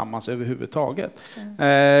funkar tillsammans överhuvudtaget.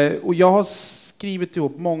 Och jag har skrivit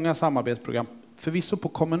ihop många samarbetsprogram, förvisso på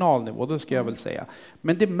kommunal nivå, det ska jag väl säga.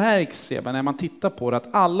 Men det märks när man tittar på det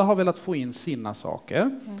att alla har velat få in sina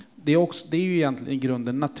saker. Det är ju egentligen i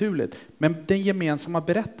grunden naturligt. Men den gemensamma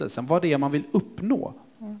berättelsen, vad det är man vill uppnå,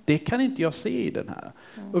 Det kan inte jag se i den här.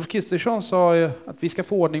 Ulf Kristersson sa ju att vi ska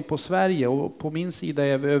få ordning på Sverige och på min sida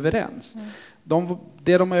är vi överens.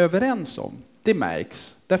 Det de är överens om, det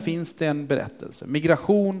märks. Där finns det en berättelse.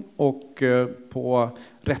 Migration och på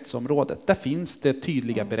rättsområdet, där finns det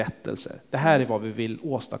tydliga berättelser. Det här är vad vi vill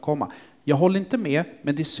åstadkomma. Jag håller inte med,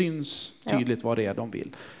 men det syns tydligt vad det är de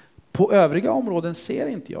vill. På övriga områden ser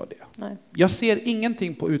inte jag det. Nej. Jag ser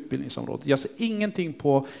ingenting på utbildningsområdet. Jag ser ingenting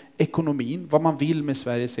på ekonomin, vad man vill med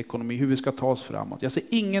Sveriges ekonomi, hur vi ska ta oss framåt. Jag ser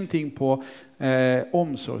ingenting på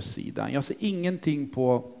omsorgssidan. Jag ser ingenting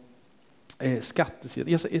på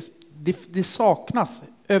skattesidan. Det saknas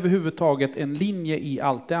överhuvudtaget en linje i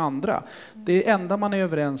allt det andra. Det enda man är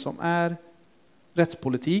överens om är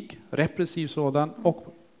rättspolitik, repressiv sådan och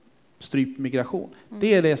strypt migration.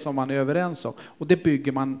 Det är det som man är överens om. Och det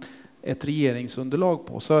bygger man ett regeringsunderlag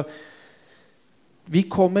på. Så vi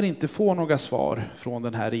kommer inte få några svar från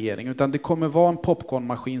den här regeringen, utan det kommer vara en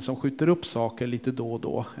popcornmaskin som skjuter upp saker lite då och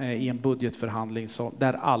då i en budgetförhandling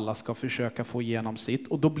där alla ska försöka få igenom sitt.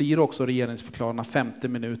 Och då blir också regeringsförklaringarna 50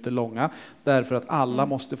 minuter långa, därför att alla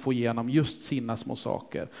måste få igenom just sina små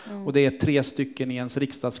saker. Och det är 3 stycken i ens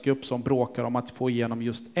riksdagsgrupp som bråkar om att få igenom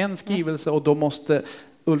just en skrivelse, och då måste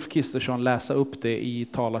Ulf Kristersson läsa upp det i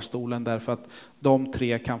talarstolen, därför att de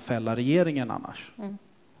 3 kan fälla regeringen annars.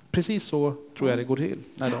 Precis så tror jag det går till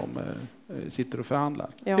när de sitter och förhandlar.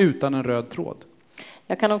 Utan en röd tråd.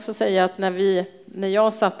 Jag kan också säga att när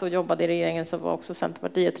jag satt och jobbade i regeringen så var också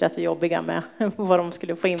Centerpartiet rätt jobbiga med vad de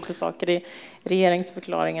skulle få in för saker i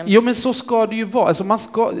regeringsförklaringen. Jo, men så ska det ju vara. Alltså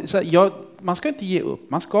man ska inte ge upp.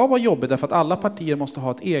 Man ska vara jobbig därför att alla partier måste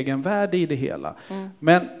ha ett egenvärde i det hela.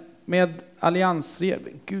 Men med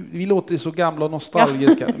alliansregeringen, vi låter så gamla och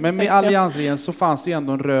nostalgiska, men med alliansregeringen så fanns det ju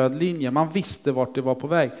ändå en röd linje. Man visste vart det var på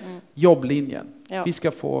väg. Jobblinjen. Vi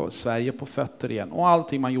ska få Sverige på fötter igen. Och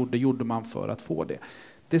allting man gjorde man för att få det.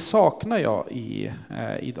 Det saknar jag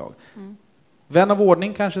idag. Vän av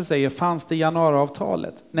ordning kanske säger, fanns det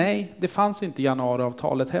januariavtalet? Nej, det fanns inte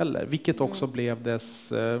januariavtalet heller, vilket också blev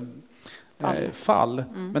dess fall.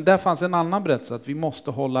 Men där fanns en annan berättelse, att vi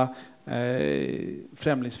måste hålla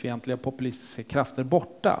främlingsfientliga populistiska krafter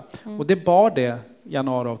borta. Och det bar det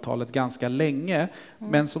januariavtalet ganska länge.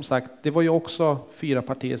 Men som sagt, det var ju också 4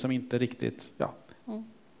 partier som inte riktigt...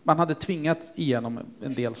 Man hade tvingat igenom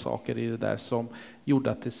en del saker i det där som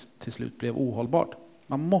gjorde att det till slut blev ohållbart.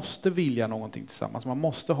 Man måste vilja någonting tillsammans. Man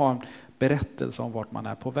måste ha en berättelse om vart man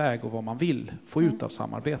är på väg och vad man vill få ut av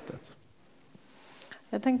samarbetet.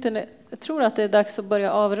 Jag tror att det är dags att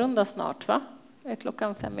börja avrunda snart, va?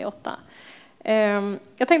 Klockan 7:55.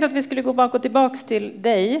 Jag tänkte att vi skulle gå bakåt tillbaks till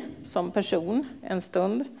dig som person en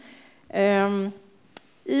stund.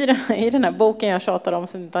 I den här boken jag tjatar om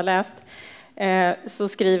som du inte har läst så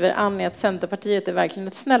skriver Annie att Centerpartiet är verkligen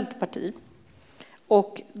ett snällt parti.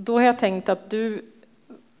 Och då har jag tänkt att du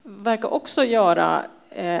verkar också göra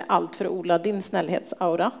allt för att odla din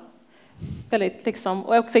snällhetsaura. Väldigt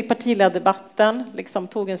och också i partiledardebatten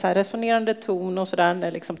tog en så här resonerande ton och sådär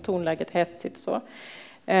när tonläget hetsigt och så.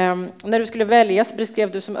 När du skulle välja så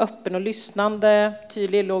beskrev du som öppen och lyssnande,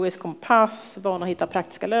 tydlig logisk kompass, van att hitta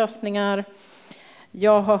praktiska lösningar.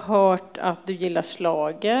 Jag har hört att du gillar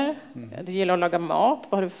slager, du gillar att laga mat.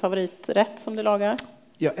 Vad har du för favoriträtt som du lagar?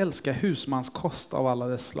 Jag älskar husmanskost av alla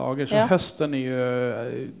dess slager, så hösten är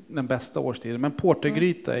ju den bästa årstiden. Men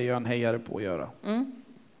portergryta är jag en hejare på att göra.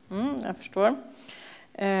 Jag förstår.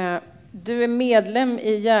 Du är medlem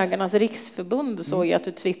i Jägarnas riksförbund, såg jag att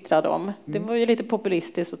du twittrade om. Det var ju lite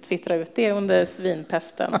populistiskt att twittra ut det under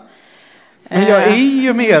svinpesten. Men jag är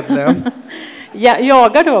ju medlem.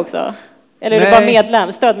 Jagar du också? Eller är du bara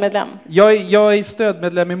medlem, stödmedlem? Jag är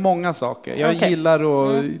stödmedlem i många saker. Jag gillar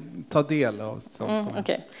att ta del av sånt.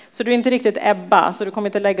 Okay. Så du är inte riktigt Ebba, så du kommer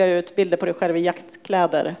inte lägga ut bilder på dig själv i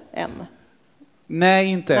jaktkläder än? Nej,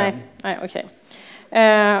 inte än. Nej, okej.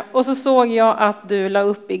 Och så såg jag att du la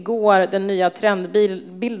upp igår den nya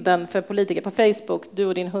trendbilden för politiker på Facebook, du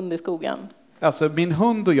och din hund i skogen. Alltså min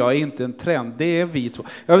hund och jag är inte en trend, det är vi två.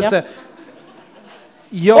 Jag vill säga,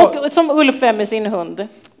 och som Ulf är med sin hund.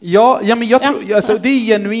 Men jag tror, alltså, det är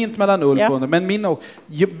genuint mellan Ulf och hunden. Men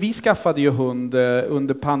vi skaffade ju hund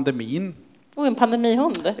under pandemin. En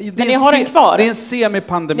pandemihund. Men ni har den kvar? Det är en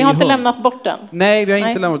semipandemihund. Ni har inte lämnat bort den? Nej, vi har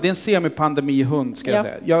inte lämnat. Det är en semipandemihund, ska jag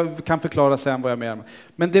säga. Jag kan förklara sen vad jag menar.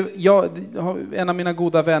 Men en av mina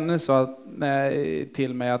goda vänner sa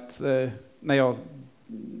till mig att när jag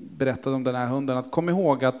berättade om den här hunden, att kom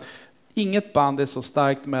ihåg att inget band är så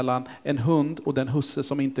starkt mellan en hund och den husse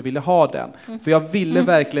som inte ville ha den. För jag ville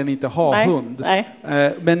verkligen inte ha hund.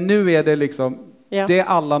 Nej. Men nu är det det är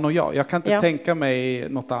Allan och jag. Jag kan inte tänka mig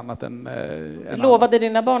något annat än lovade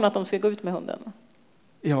dina barn att de ska gå ut med hunden?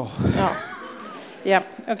 Ja. Ja,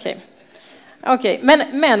 okej.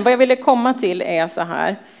 Men vad jag ville komma till är så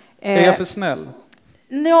här. Är jag för snäll?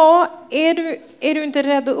 Ja, är du inte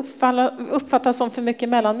rädd att uppfattas som för mycket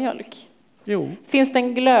mellanmjölk? Jo. Finns det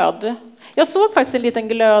en glöd? Jag såg faktiskt en liten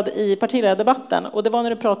glöd i partiledardebatten, och det var när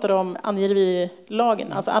du pratade om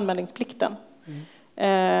angiverilagen, alltså anmälningsplikten.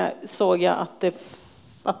 Såg jag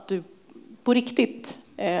att du på riktigt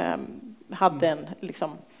hade en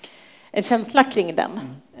känsla kring den.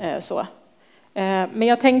 Men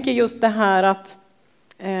jag tänker just det här att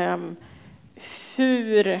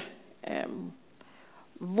hur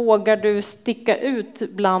vågar du sticka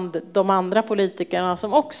ut bland de andra politikerna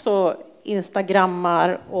som också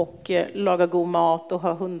instagrammar och lagar god mat och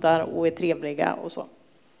har hundar och är trevliga och så?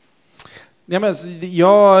 Ja, men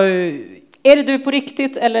Är det du på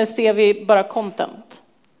riktigt eller ser vi bara content?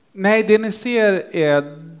 Nej, det ni ser är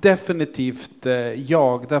definitivt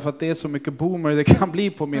jag, därför att det är så mycket boomer det kan bli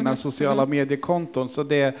på mina sociala mediekonton, så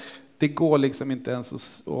det går liksom inte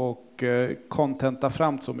ens att contenta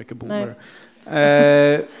fram så mycket boomer.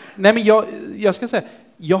 Nej, men jag ska säga,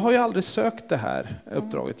 jag har ju aldrig sökt det här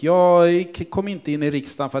uppdraget. Jag kom inte in i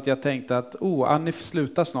riksdagen för att jag tänkte att Annie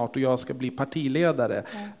slutar snart och jag ska bli partiledare.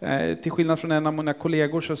 Till skillnad från en av mina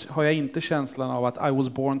kollegor så har jag inte känslan av att I was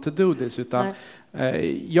born to do this, utan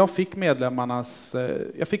jag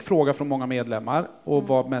fick fråga från många medlemmar och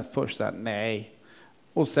var med först så här, nej.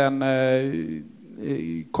 Och sen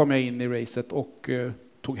kom jag in i racet och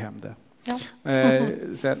tog hem det.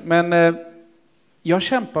 Men jag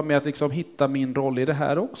kämpar med att liksom hitta min roll i det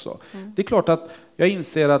här också. Det är klart att jag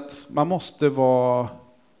inser att man måste vara...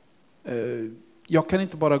 jag kan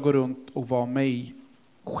inte bara gå runt och vara mig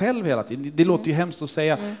själv hela tiden. Det låter ju hemskt att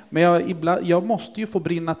säga. Men jag måste ju få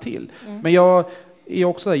brinna till. Men jag är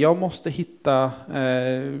också där, jag måste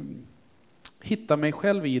hitta mig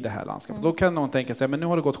själv i det här landskapet. Då kan någon tänka sig, men nu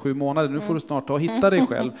har det gått 7 månader, nu får du snart ta och hitta dig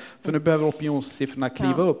själv. För nu behöver opinionssiffrorna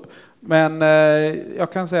kliva upp. Men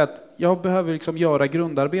jag kan säga att jag behöver liksom göra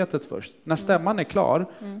grundarbetet först. När stämman är klar,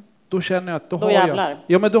 då känner jag att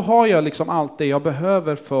då har jag liksom allt det jag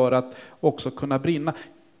behöver för att också kunna brinna.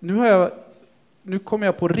 Nu kommer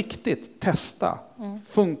jag på riktigt testa.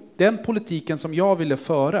 Den politiken som jag ville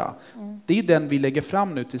föra, det är den vi lägger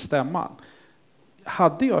fram nu till stämman.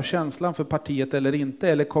 Hade jag känslan för partiet eller inte,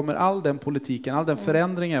 eller kommer all den politiken, all den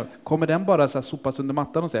förändringen, kommer den bara så här sopas under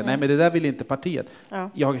mattan och säga nej, men det där vill inte partiet.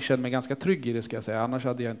 Jag känner mig ganska trygg i det, ska jag säga, annars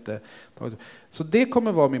hade jag inte tagit. Så det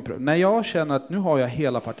kommer vara min prövning. När jag känner att nu har jag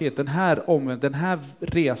hela partiet, den här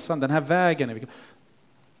resan, den här vägen,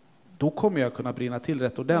 då kommer jag kunna brinna till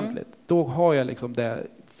rätt ordentligt. Då har jag liksom det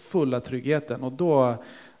fulla tryggheten, och då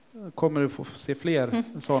kommer du få se fler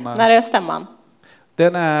sådana. När är stämman?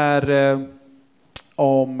 Den är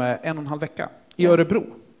om 1,5 vecka i Örebro.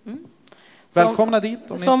 Välkomna dit.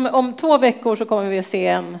 Om 2 veckor så kommer vi se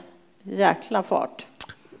en jäkla fart.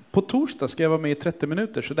 På torsdag ska jag vara med i 30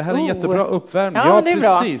 minuter, så det här är en jättebra uppvärmning. Ja, det är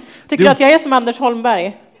precis. Bra. Tycker du att jag är som Anders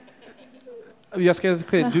Holmberg? Du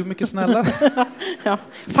är mycket snällare.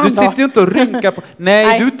 Du sitter ju inte och rynkar på...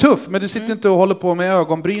 Nej, du är tuff, men du sitter inte och håller på med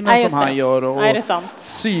ögonbrynen som han gör och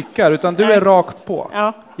psykar, utan du är rakt på.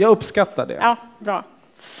 Ja. Jag uppskattar det. Ja, bra.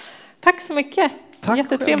 Tack så mycket. Tack.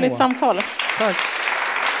 Jättetrevligt samtal. Tack.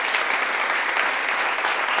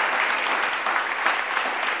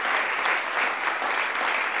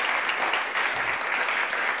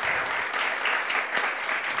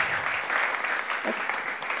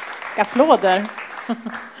 Applåder.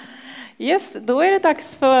 Yes, då är det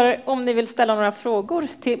dags för om ni vill ställa några frågor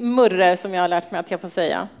till Murre, som jag har lärt mig att jag får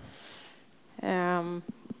säga.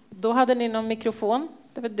 Då hade ni någon mikrofon.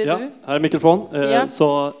 Det ja, du. Här är mikrofon.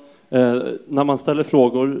 Så när man ställer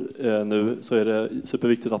frågor nu så är det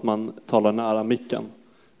superviktigt att man talar nära micken.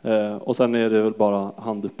 Och sen är det väl bara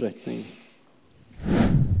handuppräckning.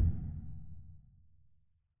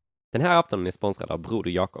 Den här aftonen är sponsrad av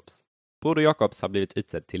Broder Jakobs. Broder Jakobs har blivit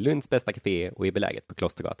utsedd till Lunds bästa café och är beläget på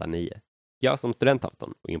Klostergatan 9. Gör som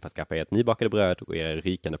Studentafton och införskaffa ert nybakade bröd och era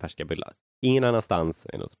rykande färska bullar. Ingen annanstans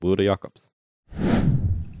än hos Broder Jakobs.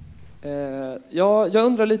 Jag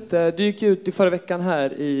undrar lite, du gick ut i förra veckan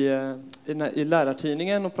här i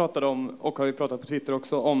lärartidningen och pratade om, och har vi pratat på Twitter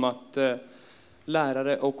också, om att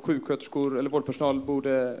lärare och sjuksköterskor eller vårdpersonal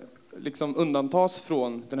borde liksom undantas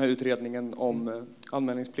från den här utredningen om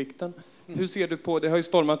anmälningsplikten. Hur ser du på, det har ju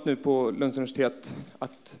stormat nu på Lunds universitet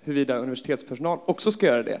att huruvida universitetspersonal också ska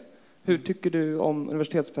göra det. Hur tycker du om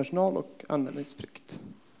universitetspersonal och anmälningsplikt?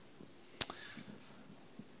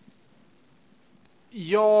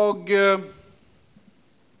 Jag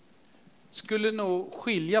skulle nog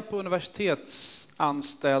skilja på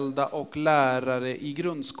universitetsanställda och lärare i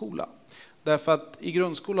grundskola. Därför att i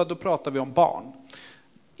grundskolan då pratar vi om barn.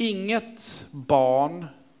 Inget barn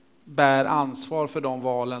bär ansvar för de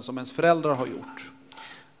valen som ens föräldrar har gjort.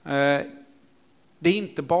 Det är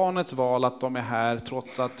inte barnets val att de är här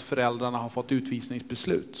trots att föräldrarna har fått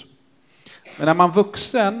utvisningsbeslut. Men när man är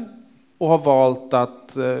vuxen och har valt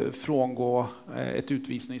att frångå ett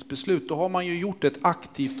utvisningsbeslut, då har man ju gjort ett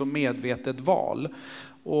aktivt och medvetet val.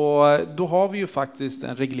 Och då har vi ju faktiskt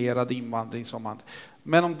en reglerad invandring som man...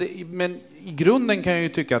 Men i grunden kan jag ju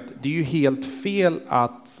tycka att det är ju helt fel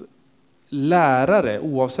att lärare,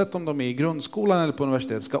 oavsett om de är i grundskolan eller på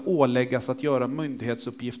universitet, ska åläggas att göra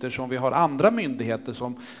myndighetsuppgifter som vi har andra myndigheter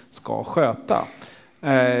som ska sköta.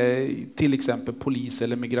 Till exempel polis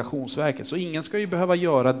eller migrationsverket. Så ingen ska ju behöva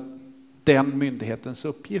göra den myndighetens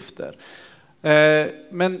uppgifter.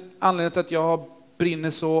 Men anledningen till att jag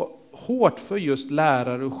brinner så hårt för just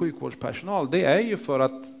lärare och sjukvårdspersonal, det är ju för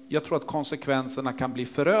att jag tror att konsekvenserna kan bli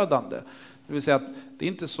förödande. Det vill säga att det är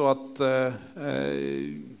inte så att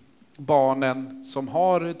barnen som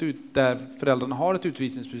där föräldrarna har ett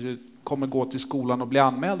utvisningsbeslut kommer gå till skolan och bli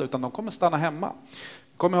anmälda, utan de kommer stanna hemma.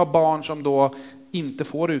 Vi kommer ha barn som då inte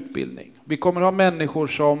får utbildning. Vi kommer ha människor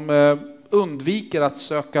som undviker att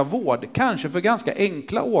söka vård, kanske för ganska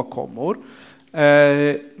enkla åkommor,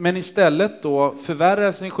 men istället då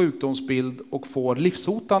förvärrar sin sjukdomsbild och får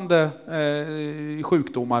livshotande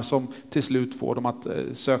sjukdomar som till slut får dem att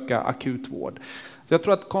söka akut vård. Så jag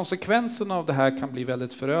tror att konsekvenserna av det här kan bli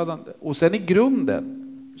väldigt förödande. Och sen i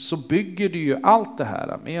grunden så bygger det ju allt det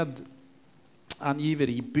här med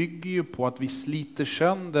angiveri bygger ju på att vi sliter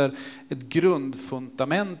sönder ett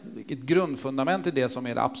grundfundament i det som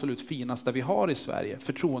är det absolut finaste vi har i Sverige,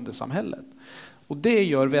 förtroendesamhället. Och det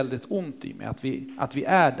gör väldigt ont i mig att vi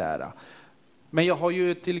är där. Men jag har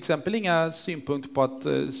ju till exempel inga synpunkter på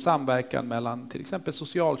att samverkan mellan till exempel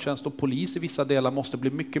socialtjänst och polis i vissa delar måste bli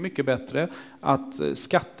mycket, mycket bättre. Att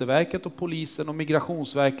Skatteverket och polisen och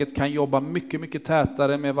Migrationsverket kan jobba mycket, mycket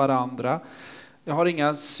tätare med varandra. Jag har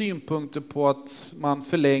inga synpunkter på att man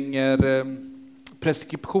förlänger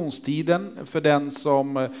preskriptionstiden för den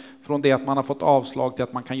som från det att man har fått avslag till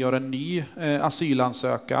att man kan göra en ny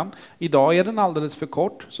asylansökan. Idag är den alldeles för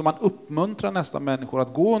kort, så man uppmuntrar nästan människor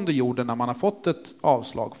att gå under jorden när man har fått ett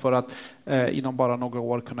avslag för att inom bara några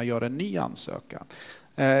år kunna göra en ny ansökan.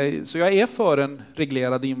 Så jag är för en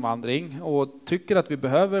reglerad invandring och tycker att vi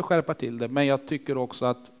behöver skärpa till det, men jag tycker också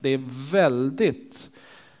att det är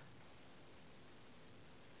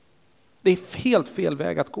helt fel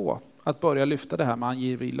väg att gå, att börja lyfta det här med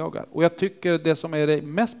angiverilagar. Och jag tycker det som är det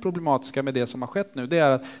mest problematiska med det som har skett nu, det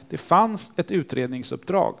är att det fanns ett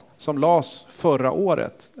utredningsuppdrag som lades förra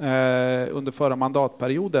året, under förra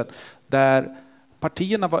mandatperioden, där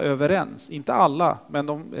partierna var överens, inte alla,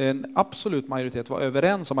 men en absolut majoritet var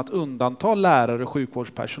överens om att undanta lärare och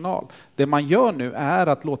sjukvårdspersonal. Det man gör nu är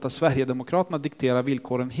att låta Sverigedemokraterna diktera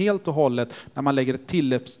villkoren helt och hållet när man lägger ett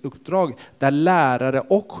tilläggsuppdrag där lärare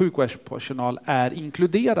och sjukvårdspersonal är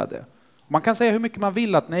inkluderade. Man kan säga hur mycket man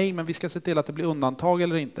vill att nej, men vi ska se till att det blir undantag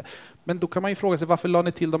eller inte. Men då kan man ju fråga sig, varför la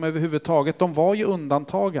ni till dem överhuvudtaget? De var ju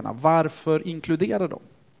undantagarna. Varför inkludera dem?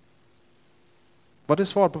 Var det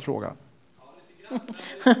svar på frågan?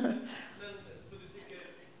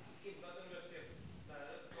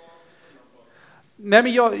 Nej,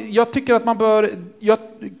 men jag tycker att man bör... Jag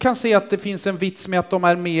kan se att det finns en vits med att de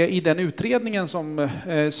är med i den utredningen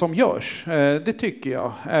som görs. Det tycker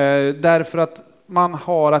jag. Därför att man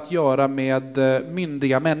har att göra med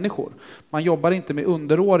myndiga människor. Man jobbar inte med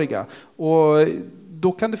underåriga. Och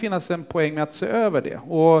då kan det finnas en poäng med att se över det.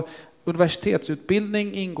 Och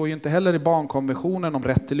universitetsutbildning ingår ju inte heller i barnkonventionen om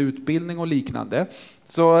rätt till utbildning och liknande.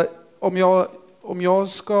 Så om jag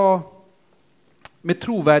ska med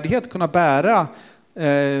trovärdighet kunna bära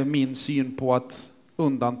min syn på att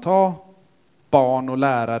undanta barn och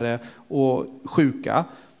lärare och sjuka,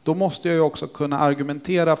 då måste jag ju också kunna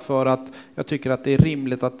argumentera för att jag tycker att det är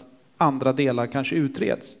rimligt att andra delar kanske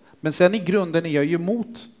utreds. Men sen i grunden är jag ju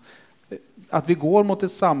emot att vi går mot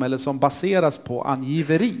ett samhälle som baseras på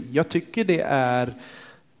angiveri. Jag tycker det är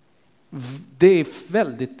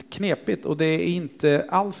väldigt knepigt och det är inte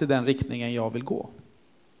alls i den riktningen jag vill gå.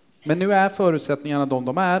 Men nu är förutsättningarna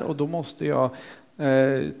de är och då måste jag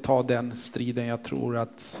ta den striden jag tror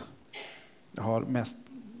att jag har mest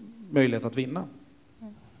möjlighet att vinna.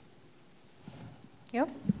 Ja,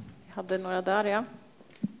 jag hade några där, ja.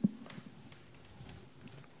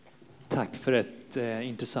 Tack för ett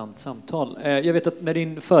intressant samtal. Jag vet att när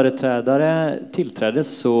din företrädare tillträdde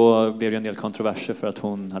så blev det en del kontroverser för att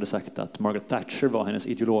hon hade sagt att Margaret Thatcher var hennes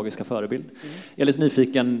ideologiska förebild. Jag är lite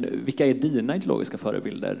nyfiken, vilka är dina ideologiska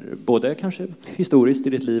förebilder? Både kanske historiskt i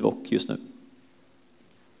ditt liv och just nu.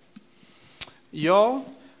 Ja,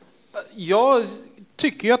 jag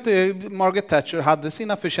tycker ju att Margaret Thatcher hade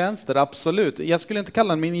sina förtjänster, absolut. Jag skulle inte kalla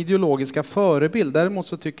den min ideologiska förebild. Däremot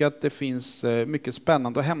så tycker jag att det finns mycket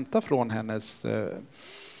spännande att hämta från hennes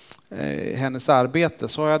arbete.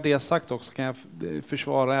 Så har jag det sagt också, kan jag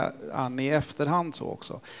försvara Annie i efterhand så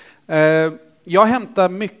också. Jag hämtar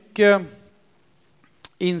mycket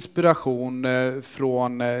inspiration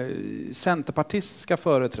från centerpartistiska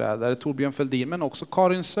företrädare, Thorbjörn Fälldin, men också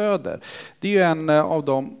Karin Söder. Det är ju en av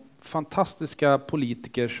de fantastiska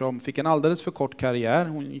politiker som fick en alldeles för kort karriär.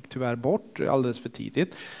 Hon gick tyvärr bort alldeles för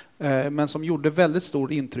tidigt, men som gjorde väldigt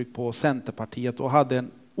stort intryck på Centerpartiet och hade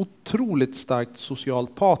en otroligt starkt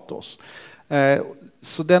socialt patos.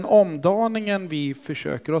 Så den omdaningen vi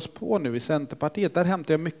försöker oss på nu i Centerpartiet, där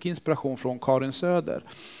hämtar jag mycket inspiration från Karin Söder.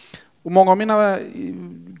 Och många av mina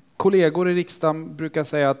kollegor i riksdagen brukar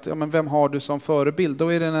säga att ja, men vem har du som förebild?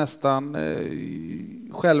 Då är det nästan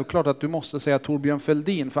självklart att du måste säga Thorbjörn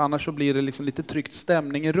Fälldin, för annars så blir det liksom lite tryckt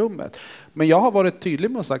stämning i rummet. Men jag har varit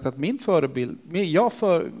tydlig med att sagt att min förebild,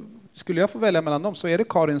 skulle jag få välja mellan dem så är det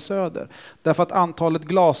Karin Söder. Därför att antalet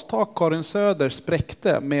glastak Karin Söder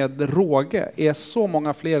spräckte med råge är så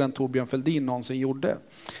många fler än Thorbjörn Fälldin någonsin gjorde.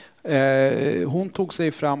 Hon tog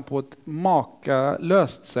sig fram på ett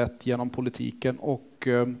makalöst sätt genom politiken och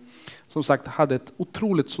som sagt hade ett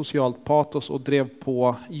otroligt socialt patos och drev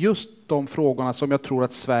på just de frågorna som jag tror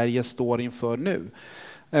att Sverige står inför nu.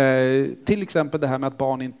 Till exempel det här med att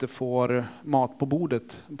barn inte får mat på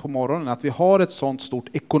bordet på morgonen. Att vi har ett sånt stort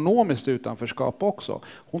ekonomiskt utanförskap också.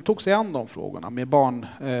 Hon tog sig an de frågorna med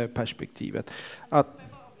barnperspektivet.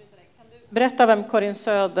 Berätta vem Karin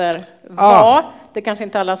Söder var. Det kanske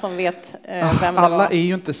inte alla som vet vem det var. Alla är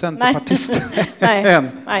ju inte centerpartister än.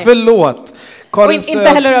 Nej. Förlåt. Karin och inte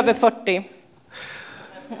heller över 40.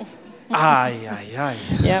 Aj.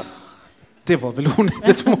 Yeah. Det var väl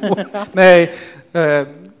onödigt mål. Nej.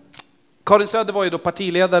 Karin Söder var ju då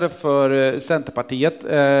partiledare för Centerpartiet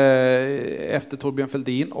efter Thorbjörn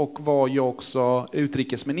Fälldin och var ju också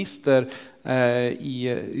utrikesminister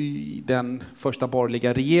i den första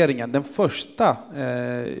borgerliga regeringen. Den första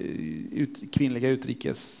kvinnliga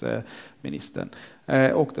utrikesministern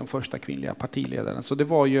och den första kvinnliga partiledaren. Så det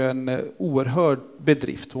var ju en oerhörd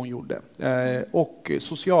bedrift hon gjorde. Och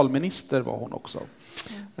socialminister var hon också.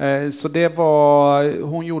 Så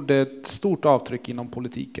hon gjorde ett stort avtryck inom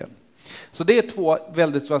politiken. Så det är två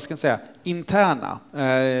väldigt, vad ska jag säga, interna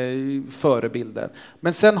förebilder.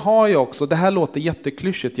 Men sen har jag också, det här låter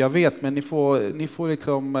jätteklyschigt, jag vet, men ni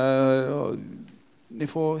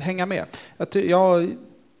får hänga med. Jag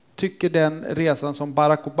tycker den resan som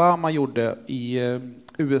Barack Obama gjorde i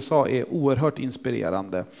USA är oerhört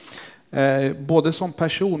inspirerande. Både som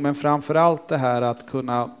person, men framförallt det här att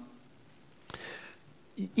kunna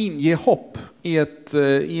inge hopp i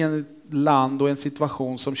en land och en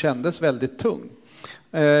situation som kändes väldigt tung.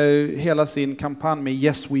 Hela sin kampanj med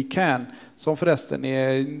Yes We Can, som förresten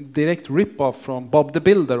är direkt rip-off från Bob the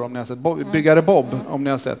Builder, om ni har sett Byggare Bob, om ni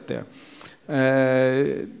har sett det.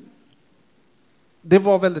 Det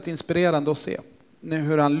var väldigt inspirerande att se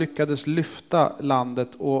hur han lyckades lyfta landet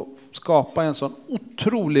och skapa en sån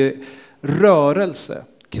otrolig rörelse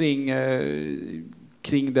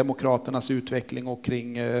kring demokraternas utveckling och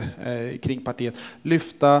kring partiet.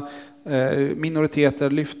 Lyfta minoriteter,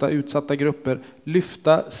 lyfta utsatta grupper,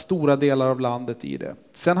 lyfta stora delar av landet i det.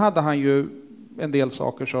 Sen hade han ju en del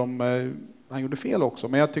saker som han gjorde fel också,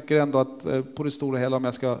 men jag tycker ändå att på det stora hela, om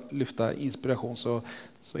jag ska lyfta inspiration, så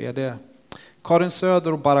är det Karin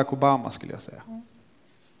Söder och Barack Obama, skulle jag säga.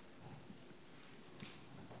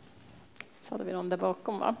 Så hade vi någon där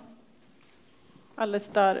bakom, va? Alldeles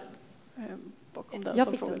där bakom den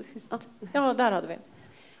som frågade sist. Ja, där hade vi.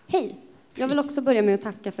 Hej, jag vill också börja med att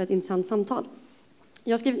tacka för ett intressant samtal.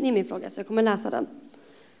 Jag har skrivit ner min fråga så jag kommer läsa den.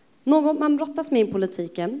 Något man brottas med i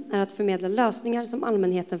politiken är att förmedla lösningar som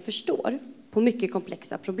allmänheten förstår på mycket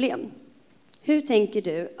komplexa problem. Hur tänker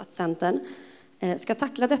du att Centern ska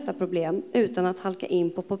tackla detta problem utan att halka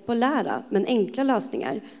in på populära men enkla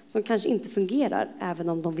lösningar som kanske inte fungerar även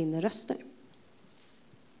om de vinner röster?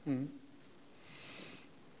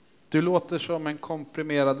 Du låter som en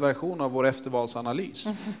komprimerad version av vår eftervalsanalys.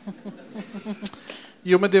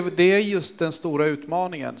 Jo, men det är just den stora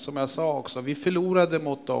utmaningen, som jag sa också. Vi förlorade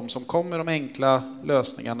mot dem som kom med de enkla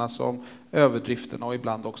lösningarna, som överdrifterna och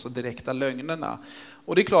ibland också direkta lögnerna.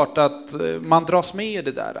 Och det är klart att man dras med i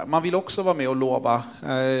det där. Man vill också vara med och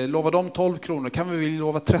lova dem 12 kronor, kan vi väl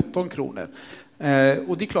lova 13 kronor.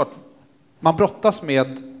 Och det är klart, man brottas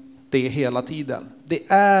med det hela tiden. Det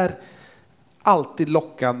är alltid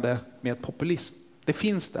lockande med populism. Det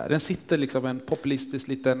finns där. Den sitter liksom en populistisk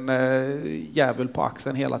liten jävel på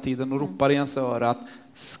axeln hela tiden och ropar i ens öra att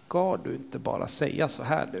ska du inte bara säga så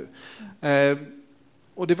här nu?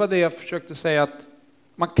 Och det var det jag försökte säga, att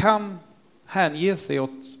man kan hänge sig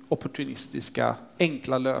åt opportunistiska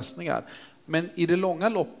enkla lösningar. Men i det långa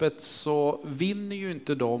loppet så vinner ju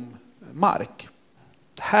inte de mark.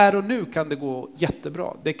 Här och nu kan det gå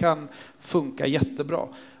jättebra. Det kan funka jättebra.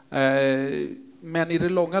 Men i det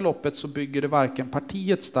långa loppet så bygger det varken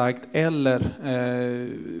partiet starkt eller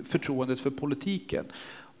förtroendet för politiken.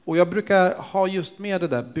 Och jag brukar ha just med det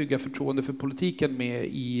där, bygga förtroende för politiken med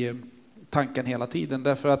i tanken hela tiden.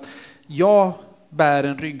 Därför att jag bär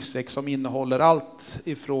en ryggsäck som innehåller allt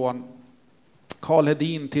ifrån Carl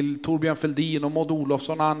Hedin till Torbjörn Fälldin och Maud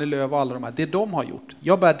Olofsson och Annie Lööf och alla de här. Det de har gjort.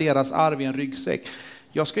 Jag bär deras arv i en ryggsäck.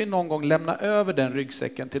 Jag ska ju någon gång lämna över den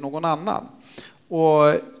ryggsäcken till någon annan.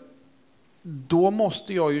 Och då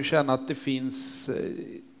måste jag ju känna att det finns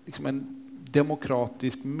liksom en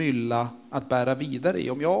demokratisk mylla att bära vidare i.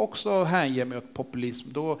 Om jag också hänger mig åt populism,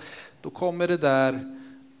 då kommer det där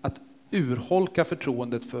att urholka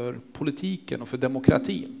förtroendet för politiken och för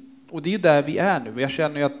demokratin. Och det är ju där vi är nu. Jag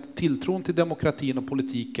känner ju att tilltron till demokratin och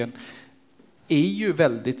politiken är ju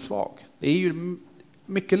väldigt svag. Det är ju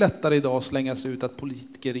mycket lättare idag att slänga sig ut att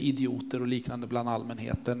politiker är idioter och liknande bland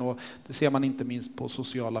allmänheten. Och det ser man inte minst på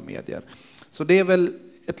sociala medier. Så det är väl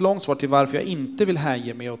ett långt svar till varför jag inte vill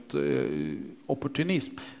hänge mig åt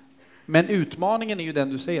opportunism. Men utmaningen är ju den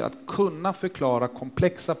du säger, att kunna förklara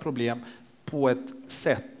komplexa problem på ett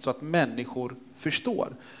sätt så att människor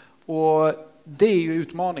förstår. Och det är ju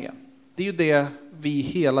utmaningen. Det är ju det vi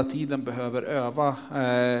hela tiden behöver öva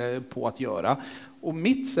på att göra. Och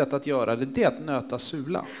mitt sätt att göra det är att nöta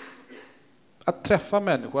sula. Att träffa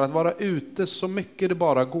människor, att vara ute så mycket det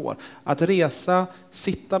bara går. Att resa,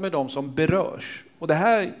 sitta med dem som berörs. Och det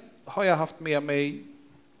här har jag haft med mig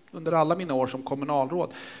under alla mina år som kommunalråd.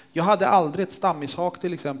 Jag hade aldrig ett stammishak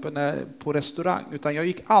till exempel på restaurang, utan jag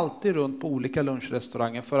gick alltid runt på olika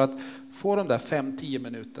lunchrestauranger för att få de där 5-10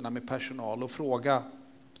 minuterna med personal och fråga: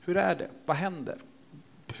 hur är det? Vad händer?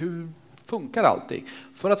 Hur funkar allting?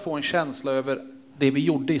 För att få en känsla över det vi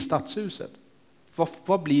gjorde i stadshuset.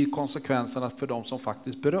 Vad blir konsekvenserna för de som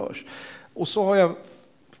faktiskt berörs? Och så har jag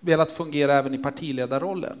velat fungera även i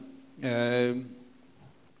partiledarrollen.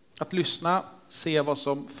 Att lyssna, se vad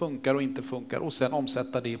som funkar och inte funkar och sen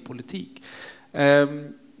omsätta det i politik.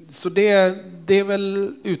 Så det är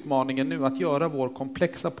väl utmaningen nu, att göra vår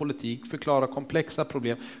komplexa politik, förklara komplexa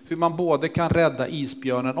problem. Hur man både kan rädda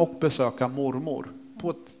isbjörnen och besöka mormor på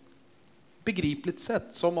ett begripligt sätt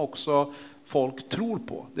som också folk tror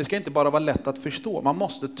på. Det ska inte bara vara lätt att förstå, man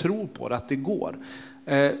måste tro på det, att det går.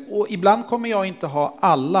 Och ibland kommer jag inte ha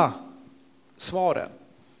alla svaren.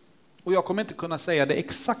 Och jag kommer inte kunna säga det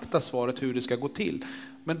exakta svaret hur det ska gå till.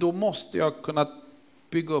 Men då måste jag kunna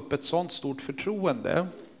bygga upp ett sånt stort förtroende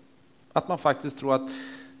att man faktiskt tror att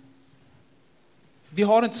vi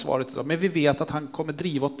har inte svaret idag, men vi vet att han kommer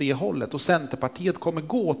driva åt det hållet och Centerpartiet kommer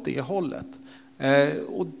gå åt det hållet.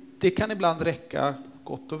 Och det kan ibland räcka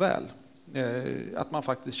gott och väl. Att man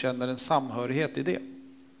faktiskt känner en samhörighet i det.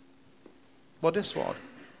 Var det svar?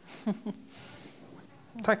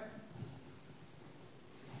 Tack.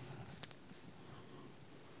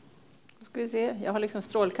 Då ska vi se. Jag har liksom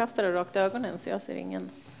strålkastare rakt i ögonen så jag ser ingen.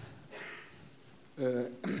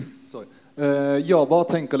 Jag bara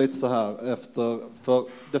tänker lite så här för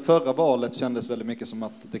det förra valet kändes väldigt mycket som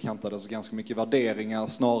att det kantades ganska mycket värderingar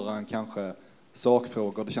snarare än kanske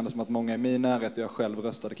sakfrågor. Det kändes som att många i min närhet och jag själv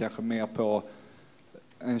röstade kanske mer på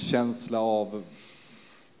en känsla av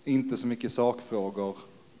inte så mycket sakfrågor.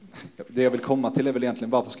 Det jag vill komma till är väl egentligen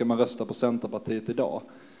varför ska man rösta på Centerpartiet idag?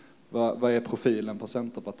 Vad är profilen på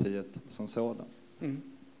Centerpartiet som sådan? Mm.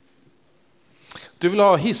 Du vill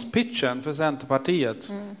ha hisspitchen för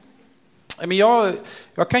Centerpartiet. Men jag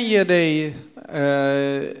kan ge dig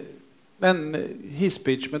en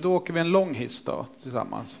hisspitch, men då åker vi en lång hiss då,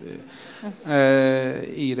 tillsammans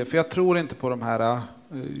i det. För jag tror inte på de här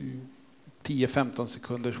 10-15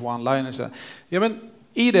 sekunders one-liners. Ja, men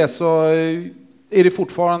i det så är det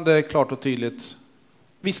fortfarande klart och tydligt.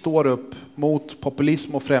 Vi står upp mot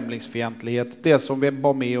populism och främlingsfientlighet. Det som vi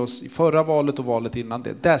var med oss i förra valet och valet innan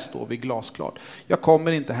det. Där står vi glasklart. Jag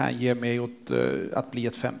kommer inte hänge mig åt att bli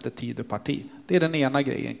ett femte Tidöparti. Det är den ena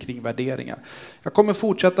grejen kring värderingar. Jag kommer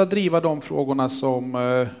fortsätta driva de frågorna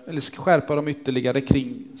eller skärpa dem ytterligare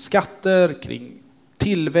kring skatter, kring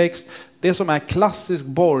tillväxt, det som är klassisk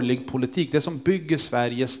borgerlig politik, det som bygger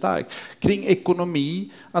Sverige starkt. Kring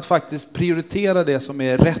ekonomi, att faktiskt prioritera det som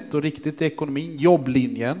är rätt och riktigt i ekonomin,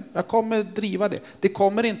 jobblinjen. Jag kommer driva det. Det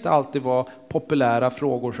kommer inte alltid vara populära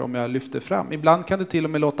frågor som jag lyfter fram. Ibland kan det till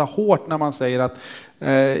och med låta hårt när man säger att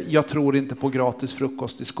jag tror inte på gratis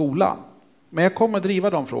frukost i skolan. Men jag kommer driva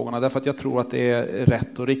de frågorna därför att jag tror att det är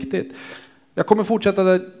rätt och riktigt. Jag kommer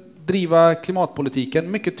fortsätta driva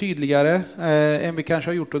klimatpolitiken mycket tydligare än vi kanske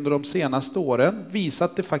har gjort under de senaste åren. Visa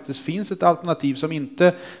att det faktiskt finns ett alternativ som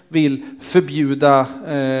inte vill förbjuda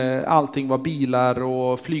allting vad bilar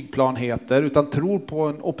och flygplan heter, utan tror på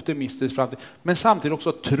en optimistisk framtid. Men samtidigt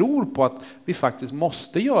också tror på att vi faktiskt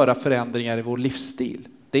måste göra förändringar i vår livsstil.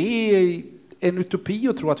 Det är en utopi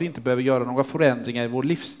att tro att vi inte behöver göra några förändringar i vår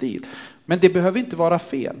livsstil. Men det behöver inte vara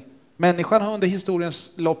fel. Människan har under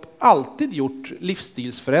historiens lopp alltid gjort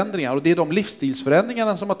livsstilsförändringar, och det är de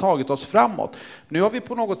livsstilsförändringarna som har tagit oss framåt. Nu har vi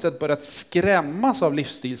på något sätt börjat skrämmas av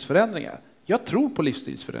livsstilsförändringar. Jag tror på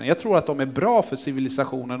livsstilsförändringar. Jag tror att de är bra för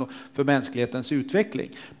civilisationen och för mänsklighetens utveckling.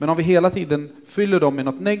 Men om vi hela tiden fyller dem med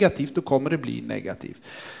något negativt, då kommer det bli negativt.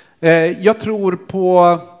 Jag tror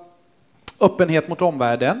på öppenhet mot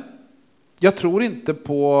omvärlden. Jag tror inte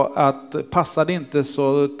på att passar det inte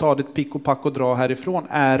så ta det pick och pack och dra härifrån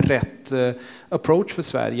är rätt approach för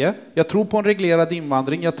Sverige. Jag tror på en reglerad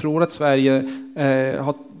invandring. Jag tror att Sverige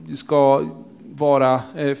ska vara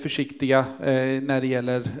försiktiga när det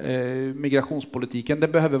gäller migrationspolitiken. Det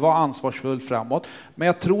behöver vara ansvarsfull framåt. Men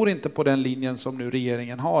jag tror inte på den linjen som nu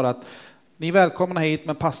regeringen har, att ni är välkomna hit,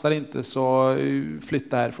 men passar inte så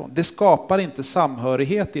flytta härifrån. Det skapar inte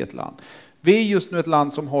samhörighet i ett land. Vi är just nu ett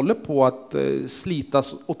land som håller på att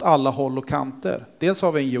slitas åt alla håll och kanter. Dels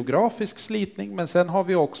har vi en geografisk slitning, men sen har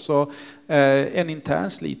vi också en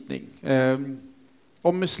intern slitning.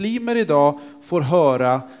 Om muslimer idag får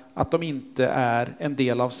höra att de inte är en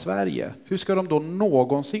del av Sverige, hur ska de då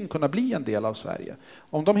någonsin kunna bli en del av Sverige?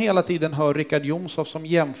 Om de hela tiden hör Richard Jomshof som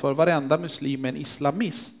jämför varenda muslim med en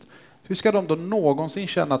islamist, hur ska de då någonsin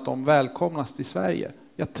känna att de välkomnas till Sverige?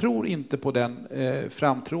 Jag tror inte på den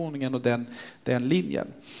framtroningen och den linjen.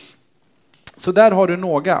 Så där har du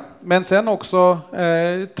några. Men sen också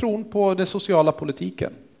tron på den sociala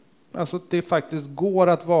politiken. Alltså att det faktiskt går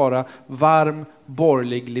att vara varm,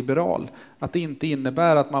 borgerlig, liberal. Att det inte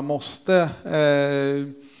innebär att man måste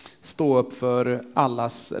stå upp för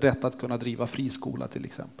allas rätt att kunna driva friskola till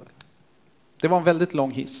exempel. Det var en väldigt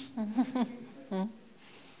lång hiss. Mm.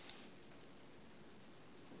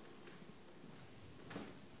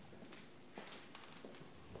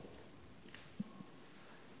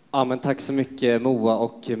 Ja, men tack så mycket Moa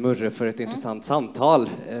och Murre för ett intressant samtal.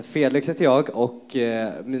 Felix heter jag, och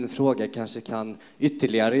min fråga kanske kan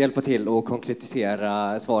ytterligare hjälpa till och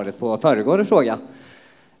konkretisera svaret på föregående fråga.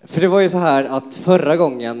 För det var ju så här att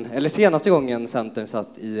senaste gången Centern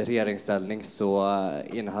satt i regeringsställning så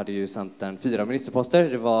innehade ju Centern 4 ministerposter.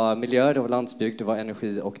 Det var miljö, det var landsbygd, det var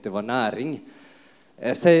energi och det var näring.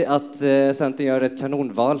 Säg att Centern gör ett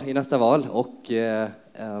kanonval i nästa val och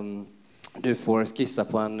du får skissa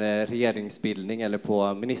på en regeringsbildning eller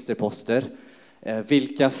på ministerposter.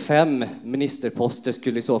 Vilka 5 ministerposter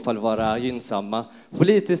skulle i så fall vara gynnsamma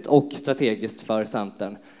politiskt och strategiskt för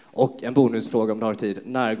Centern? Och en bonusfråga om du har tid.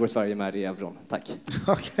 När går Sverige med i euron? Tack.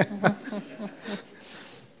 Okay.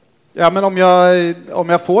 Ja, men om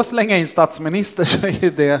jag får slänga in statsminister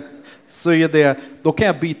så är det då kan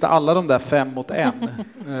jag byta alla de där 5 mot 1.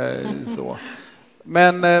 Så.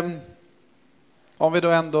 Men om vi då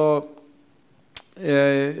ändå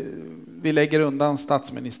vi lägger undan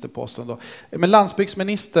statsministerposten då. Men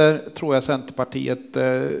landsbygdsminister tror jag Centerpartiet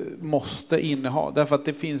måste inneha, därför att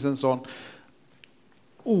det finns en sån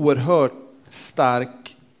oerhört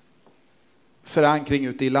stark förankring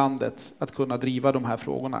ute i landet att kunna driva de här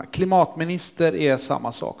frågorna. Klimatminister är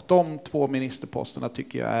samma sak. De 2 ministerposterna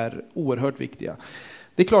tycker jag är oerhört viktiga.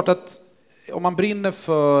 Det är klart att om man brinner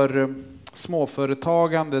för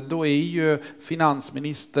småföretagande, då är ju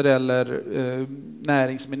finansminister eller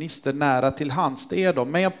näringsminister nära till hands. Det är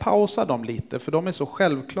de. Men jag pausar dem lite, för de är så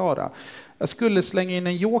självklara. Jag skulle slänga in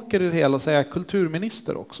en joker i det hela och säga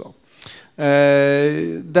kulturminister också.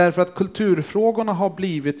 Därför att kulturfrågorna har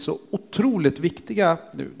blivit så otroligt viktiga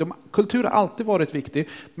nu. Kultur har alltid varit viktig,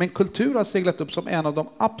 men kultur har seglat upp som en av de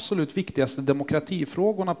absolut viktigaste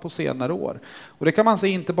demokratifrågorna på senare år. Och det kan man se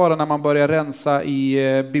inte bara när man börjar rensa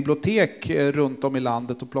i bibliotek runt om i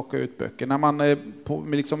landet och plocka ut böcker. När man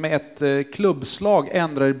liksom med ett klubbslag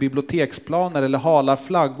ändrar biblioteksplaner eller halar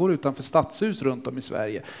flaggor utanför stadshus runt om i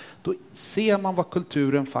Sverige. Då ser man vad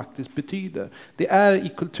kulturen faktiskt betyder. Det är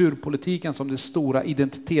i kulturpolitiken som det stora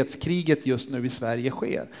identitetskriget just nu i Sverige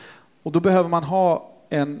sker. Och då behöver man ha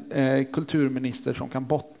en kulturminister som kan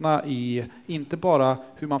bottna i inte bara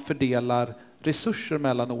hur man fördelar resurser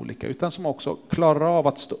mellan olika, utan som också klarar av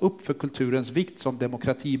att stå upp för kulturens vikt som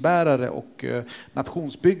demokratibärare och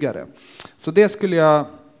nationsbyggare. Så det skulle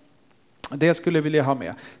jag vilja ha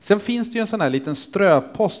med. Sen finns det ju en sån här liten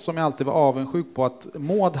ströpost som jag alltid var avundsjuk på att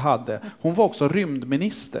Maud hade. Hon var också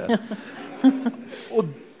rymdminister. Och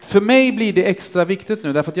för mig blir det extra viktigt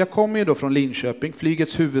nu, därför att jag kommer ju då från Linköping,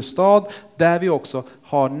 flygets huvudstad, där vi också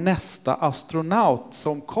har nästa astronaut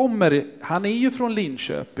som kommer. Han är ju från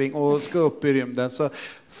Linköping och ska upp i rymden, så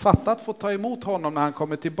fatta att få ta emot honom när han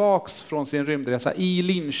kommer tillbaks från sin rymdresa i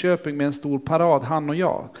Linköping med en stor parad, han och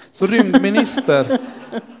jag. Så rymdminister.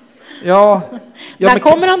 Ja, när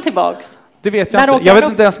kommer han tillbaks? Det vet jag inte. Jag vet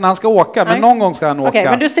inte ens när han ska åka, men någon gång ska han åka. Okej,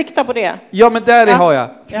 men du siktar på det? Ja, men där har jag.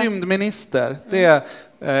 Rymdminister. Det är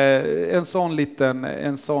en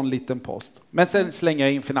sån liten post. Men sen slänger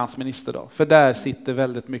jag in finansminister då, för där sitter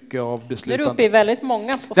väldigt mycket av beslutande. Du är uppe i väldigt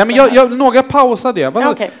många poster. Ja, men några pausade jag.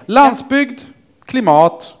 Okay. Landsbygd,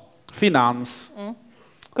 klimat, finans,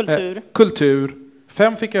 kultur.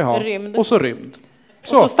 5 fick jag ha. Rymd. Och så rymd. Och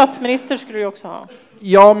så statsminister skulle du också ha.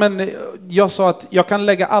 Ja, men jag sa att jag kan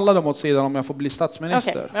lägga alla dem åt sidan om jag får bli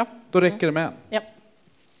statsminister. Okay, ja. Då räcker det med en.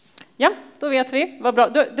 Ja, då vet vi. Vad bra.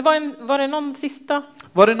 Var det någon sista?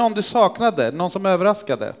 Var det någon du saknade? Någon som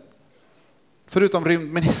överraskade? Förutom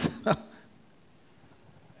rymdministern?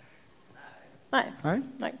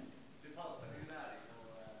 Nej.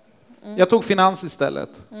 Jag tog finans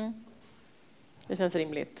istället. Det känns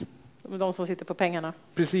rimligt. De som sitter på pengarna.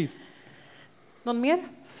 Precis. Någon mer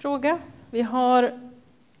fråga? Vi har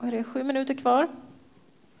 7 minuter kvar.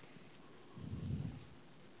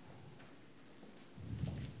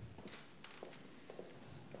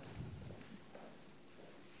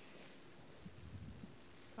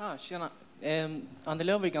 Tjena. Annie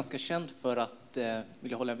Lööf är ganska känd för att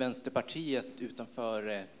vilja hålla Vänsterpartiet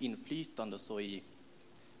utanför inflytande och så i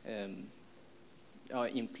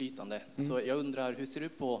inflytande. Så jag undrar, hur ser du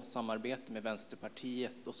på samarbete med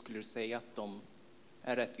Vänsterpartiet, och skulle du säga att de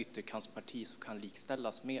är ett ytterkantsparti som kan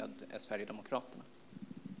likställas med Sverigedemokraterna?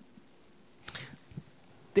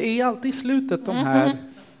 Det är alltid i slutet de här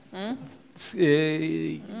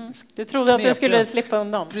Du trodde att du skulle slippa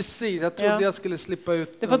undan. Precis, jag trodde jag skulle slippa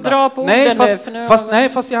ut. Du får dra på orden nu.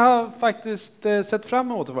 Fast jag har faktiskt sett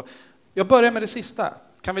fram emot det. Jag börjar med det sista.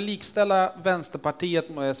 Kan vi likställa Vänsterpartiet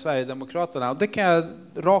med Sverigedemokraterna? Och det kan jag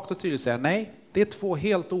rakt och tydligt säga nej. Det är 2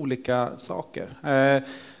 helt olika saker.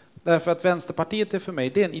 Därför att Vänsterpartiet är för mig,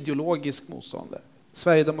 det är en ideologisk motståndare.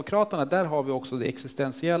 Sverigedemokraterna, där har vi också det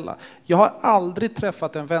existentiella. Jag har aldrig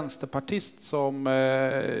träffat en vänsterpartist som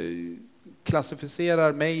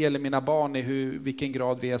klassificerar mig eller mina barn i vilken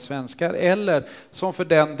grad vi är svenskar, eller som för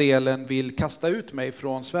den delen vill kasta ut mig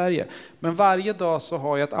från Sverige. Men varje dag så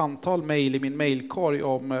har jag ett antal mejl i min mejlkorg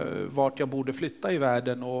om vart jag borde flytta i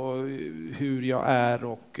världen och hur jag är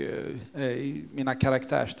och mina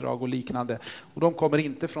karaktärsdrag och liknande. Och de kommer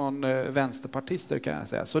inte från vänsterpartister, kan jag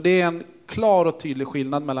säga. Så det är en klar och tydlig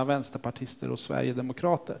skillnad mellan vänsterpartister och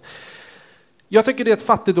Sverigedemokrater. Jag tycker det är ett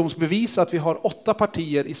fattigdomsbevis att vi har 8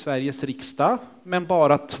 partier i Sveriges riksdag, men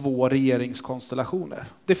bara 2 regeringskonstellationer.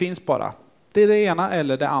 Det finns bara. Det är det ena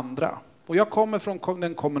eller det andra. Och jag kommer från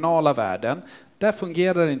den kommunala världen. Där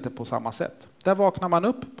fungerar det inte på samma sätt. Där vaknar man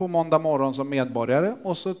upp på måndag morgon som medborgare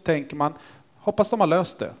och så tänker man, hoppas de har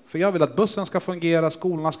löst det. För jag vill att bussen ska fungera,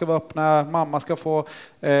 skolorna ska vara öppna, mamma ska få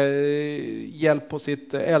hjälp på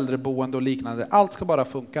sitt äldreboende och liknande. Allt ska bara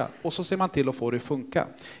funka. Och så ser man till att få det funka.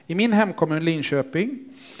 I min hemkommun Linköping,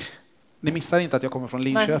 ni missar inte att jag kommer från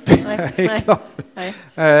Linköping.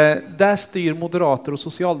 Nej. Där styr moderater och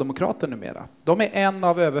socialdemokrater numera. De är en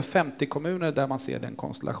av över 50 kommuner där man ser den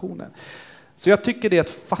konstellationen. Så jag tycker det är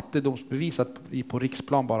ett fattigdomsbevis att vi på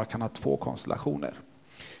riksplan bara kan ha 2 konstellationer.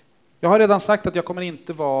 Jag har redan sagt att jag kommer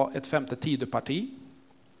inte vara ett 5:e Tidöparti.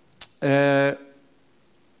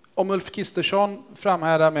 Om Ulf Kristersson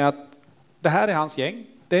framhärdar med att det här är hans gäng,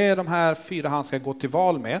 det är de här 4 han ska gå till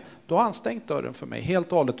val med, då har han stängt dörren för mig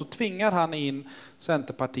helt och hållet. Då tvingar han in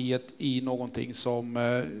Centerpartiet i någonting som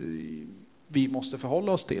vi måste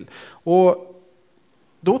förhålla oss till. Och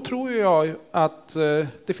då tror jag att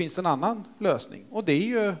det finns en annan lösning, och det är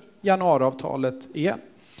ju januariavtalet igen.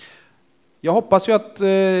 Jag hoppas ju att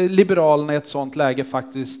Liberalerna i ett sådant läge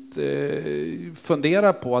faktiskt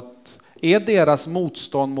funderar på att är deras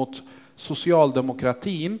motstånd mot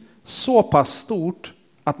socialdemokratin så pass stort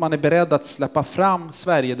att man är beredd att släppa fram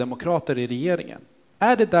Sverigedemokrater i regeringen?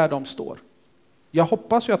 Är det där de står? Jag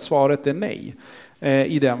hoppas ju att svaret är nej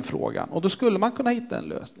i den frågan. Och då skulle man kunna hitta en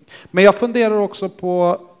lösning. Men jag funderar också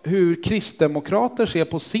på hur kristdemokrater ser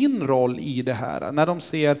på sin roll i det här. När de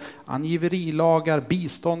ser angiverilagar,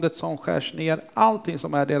 biståndet som skärs ner, allting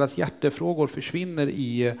som är deras hjärtefrågor försvinner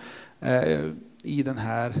i den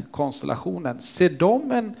här konstellationen. Ser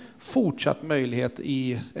de en fortsatt möjlighet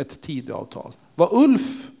i ett Tidöavtal? Vad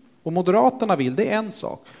Ulf och Moderaterna vill, det är en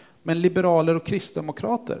sak. Men liberaler och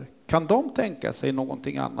kristdemokrater, kan de tänka sig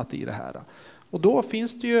någonting annat i det här? Och då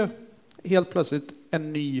finns det ju helt plötsligt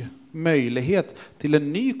en ny möjlighet till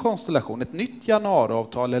en ny konstellation, ett nytt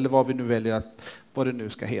januariavtal eller vad vi nu väljer vad det nu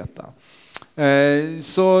ska heta.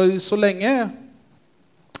 Så länge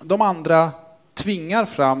de andra tvingar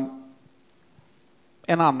fram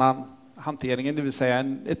en annan hantering, det vill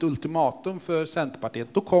säga ett ultimatum för Centerpartiet,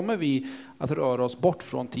 då kommer vi att röra oss bort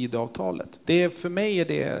från Tidöavtalet. För mig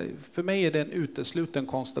är det en utesluten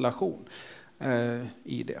konstellation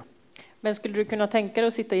i det. Men skulle du kunna tänka dig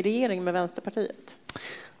att sitta i regering med Vänsterpartiet?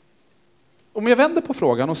 Om jag vänder på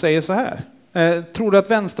frågan och säger så här. Tror du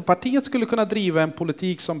att Vänsterpartiet skulle kunna driva en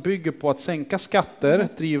politik som bygger på att sänka skatter,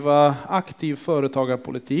 driva aktiv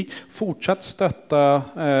företagarpolitik, fortsatt stötta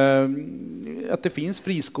att det finns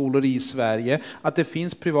friskolor i Sverige, att det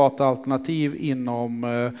finns privata alternativ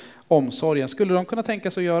inom omsorgen? Skulle de kunna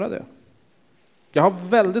tänka sig att göra det? Jag har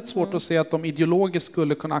väldigt svårt att se att de ideologiskt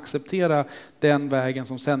skulle kunna acceptera den vägen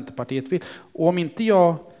som Centerpartiet vill. Och om inte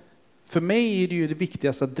jag... För mig är det ju det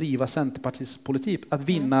viktigaste att driva Centerpartiets politik, att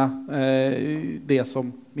vinna det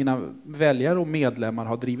som mina väljare och medlemmar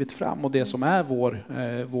har drivit fram och det som är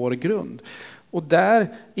vår grund. Och där,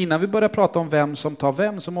 innan vi börjar prata om vem som tar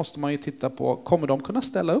vem, så måste man ju titta på, kommer de kunna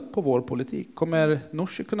ställa upp på vår politik? Kommer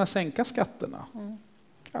Nooshi kunna sänka skatterna?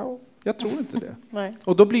 Ja, jag tror inte det. Nej.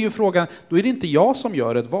 Och då blir ju frågan, då är det inte jag som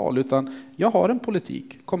gör ett val, utan jag har en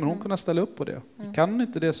politik. Kommer hon kunna ställa upp på det? Kan hon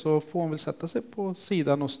inte det, så får hon väl sätta sig på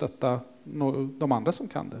sidan och stötta de andra som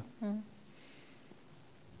kan det.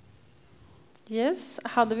 Yes,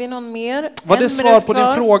 hade vi någon mer? Var det svar på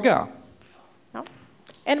din fråga? Ja.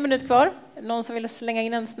 1 minut kvar. Någon som vill slänga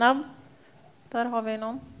in en snabb? Där har vi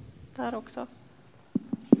någon. Där också.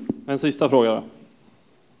 En sista fråga då.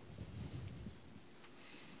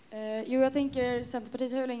 Jo, jag tänker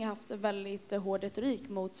Centerpartiet har ju länge haft en väldigt hård retorik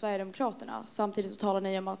mot Sverigedemokraterna. Samtidigt så talar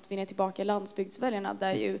ni om att vinna tillbaka landsbygdsväljarna,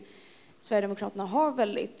 där ju Sverigedemokraterna har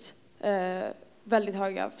väldigt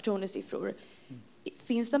höga förtroendesiffror.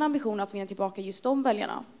 Finns det en ambition att vinna tillbaka just de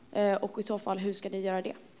väljarna? Och i så fall, hur ska ni göra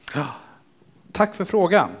det? Tack för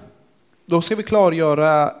frågan. Då ska vi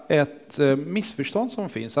klargöra ett missförstånd som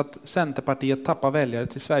finns, att Centerpartiet tappar väljare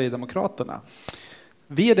till Sverigedemokraterna.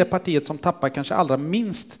 Vi är det partiet som tappar kanske allra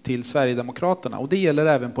minst till Sverigedemokraterna, och det gäller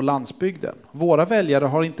även på landsbygden. Våra väljare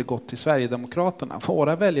har inte gått till Sverigedemokraterna.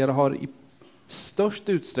 Våra väljare har i störst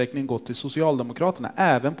utsträckning gått till Socialdemokraterna,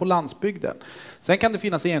 även på landsbygden. Sen kan det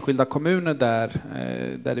finnas enskilda kommuner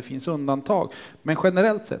där det finns undantag, men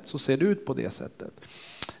generellt sett så ser det ut på det sättet.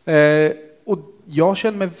 Och jag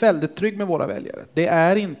känner mig väldigt trygg med våra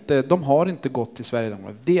väljare. De har inte gått till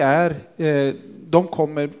Sverigedemokraterna.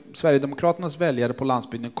 Sverigedemokraternas väljare på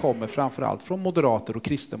landsbygden kommer framförallt från moderater och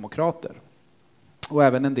kristdemokrater. Och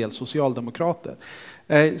även en del socialdemokrater.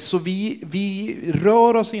 Så vi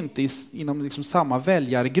rör oss inte inom liksom samma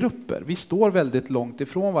väljargrupper. Vi står väldigt långt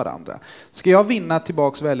ifrån varandra. Ska jag vinna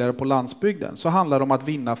tillbaka väljare på landsbygden, så handlar det om att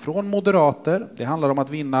vinna från moderater. Det handlar om att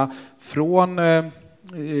vinna från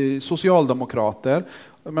socialdemokrater.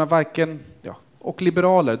 Och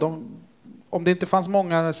liberaler. Om det inte fanns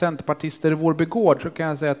många centerpartister i vår begård, så kan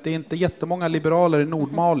jag säga att det är inte jättemånga liberaler i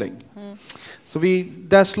Nordmaling. Så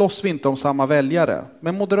där slåss vi inte om samma väljare.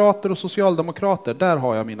 Men moderater och socialdemokrater, där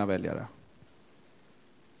har jag mina väljare.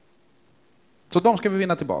 Så de ska vi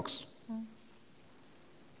vinna tillbaks.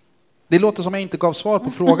 Det låter som jag inte gav svar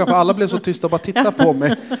på frågan, för alla blev så tysta och bara tittade på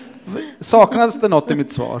mig. Saknades det något i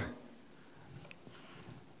mitt svar?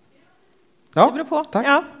 Ja, det beror på. Tack.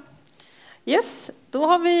 Ja. Yes, då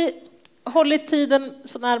har vi hållit tiden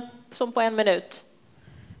sådär som på 1 minut.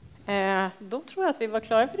 Då tror jag att vi var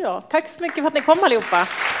klara för idag. Tack så mycket för att ni kom allihopa.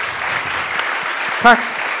 Tack.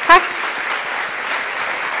 Tack.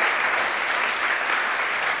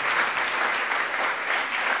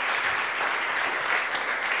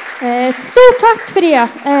 Stort tack för det,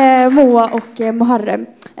 Moa och Muharrem.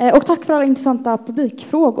 Och tack för alla intressanta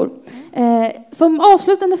publikfrågor. Som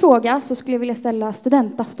avslutande fråga så skulle jag vilja ställa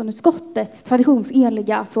Studentaftonutskottets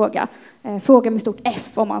traditionsenliga fråga. Fråga med stort F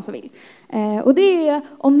om man så vill. Och det är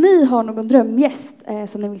om ni har någon drömgäst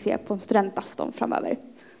som ni vill se på en studentafton framöver.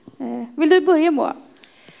 Vill du börja, Moa?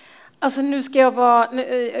 Alltså nu ska jag vara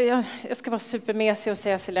supermesig och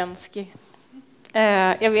säga Zelensky.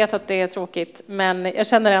 Jag vet att det är tråkigt, men jag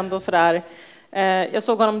känner ändå sådär. Jag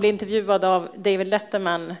såg honom bli intervjuad av David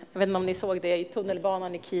Letterman. Jag vet inte om ni såg det i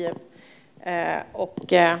tunnelbanan i Kiev.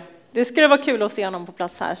 Det skulle vara kul att se honom på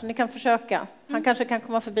plats här, så ni kan försöka. Han kanske kan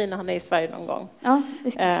komma förbi när han är i Sverige någon gång. Ja,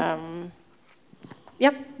 vi ska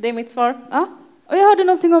ja, det är mitt svar. Ja. Och jag hörde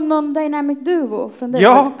någonting om någon dynamic duo från dig.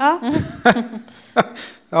 Ja. Ja.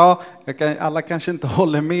 Ja, alla kanske inte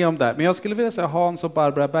håller med om det. Men jag skulle vilja säga Hans och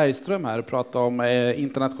Barbara Bergström här och prata om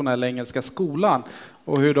internationella engelska skolan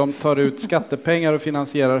och hur de tar ut skattepengar och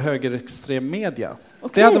finansierar högerextrem media. Okay.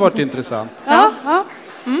 Det hade varit intressant. Ja, ja.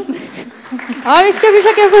 Ja, vi ska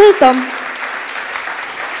försöka få hit dem.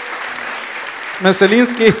 Men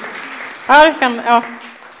Selinski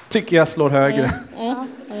tycker jag slår högre.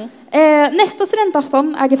 Nästa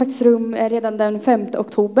studentafton äger faktiskt rum redan den 5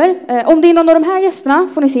 oktober. Om det är någon av de här gästerna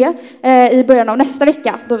får ni se i början av nästa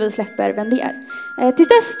vecka då vi släpper Vem det är. Tills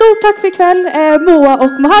dess, stort tack för ikväll, Moa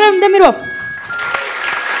och Muharrem Demirok.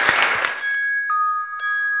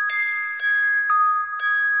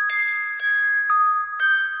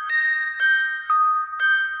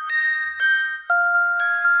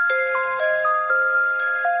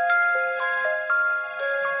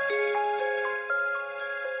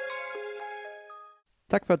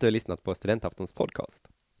 Tack för att du har lyssnat på Studentaftons podcast.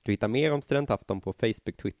 Du hittar mer om Studentafton på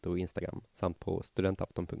Facebook, Twitter och Instagram samt på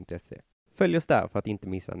studentafton.se. Följ oss där för att inte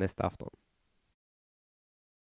missa nästa afton.